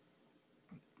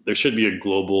 there should be a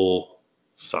global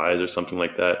size or something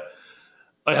like that.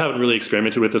 I haven't really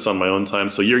experimented with this on my own time,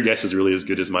 so your guess is really as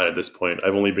good as mine at this point.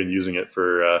 I've only been using it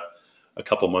for a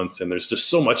couple months, and there's just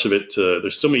so much of it.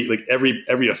 There's so many, like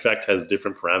every effect has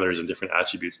different parameters and different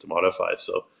attributes to modify.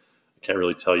 So I can't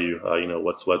really tell you,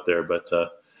 what's what there. But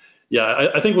yeah,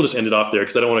 I think we'll just end it off there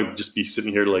because I don't want to just be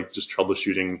sitting here like just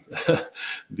troubleshooting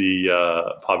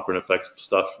the popcorn effects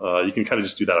stuff. You can kind of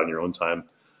just do that on your own time.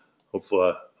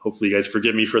 Hopefully you guys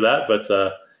forgive me for that. But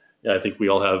yeah, I think we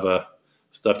all have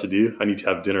stuff to do. I need to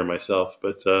have dinner myself.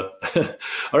 But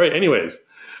all right. Anyways,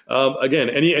 again,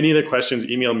 any other questions?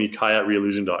 Email me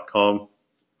kai@reallusion.com.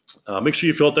 Make sure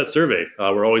you fill out that survey.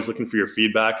 We're always looking for your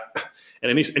feedback and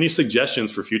any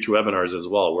suggestions for future webinars as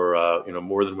well. We're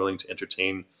more than willing to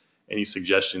entertain any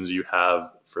suggestions you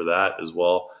have for that as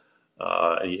well.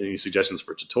 Any suggestions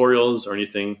for tutorials or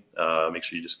anything, make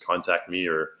sure you just contact me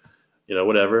or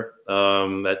whatever.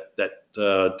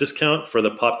 That discount for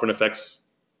the Popcorn Effects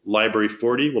Library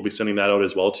 40, we'll be sending that out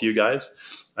as well to you guys.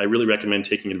 I really recommend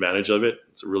taking advantage of it.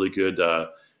 It's a really good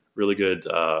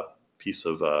piece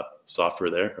of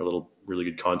software there, really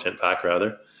good content pack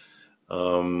rather.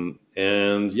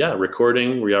 And yeah,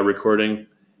 we are recording,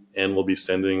 and we'll be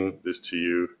sending this to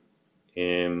you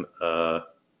in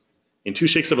 2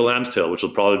 shakes of a lamb's tail, which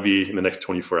will probably be in the next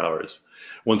 24 hours.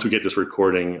 Once we get this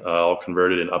recording all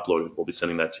converted and uploaded, we'll be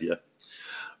sending that to you.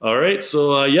 All right,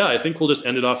 so yeah, I think we'll just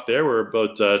end it off there. We're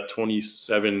about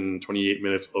 28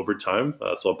 minutes over time,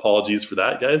 so apologies for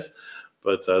that, guys.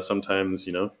 But sometimes,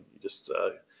 you just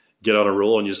get on a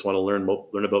roll and you just want to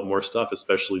learn about more stuff,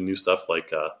 especially new stuff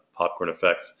like popcorn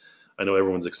effects. I know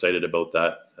everyone's excited about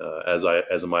that, as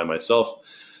am I myself.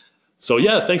 So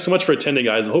yeah, thanks so much for attending,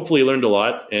 guys. Hopefully you learned a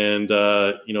lot, and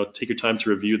take your time to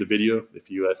review the video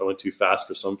if I went too fast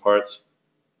for some parts.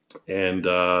 And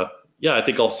yeah, I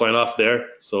think I'll sign off there.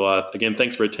 So again,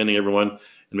 thanks for attending, everyone, and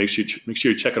make sure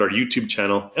you check out our YouTube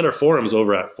channel and our forums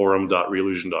over at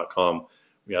forum.reallusion.com.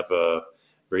 We have a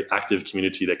very active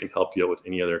community that can help you out with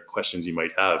any other questions you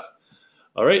might have.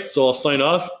 All right, so I'll sign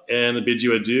off and bid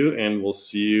you adieu, and we'll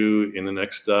see you in the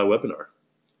next webinar.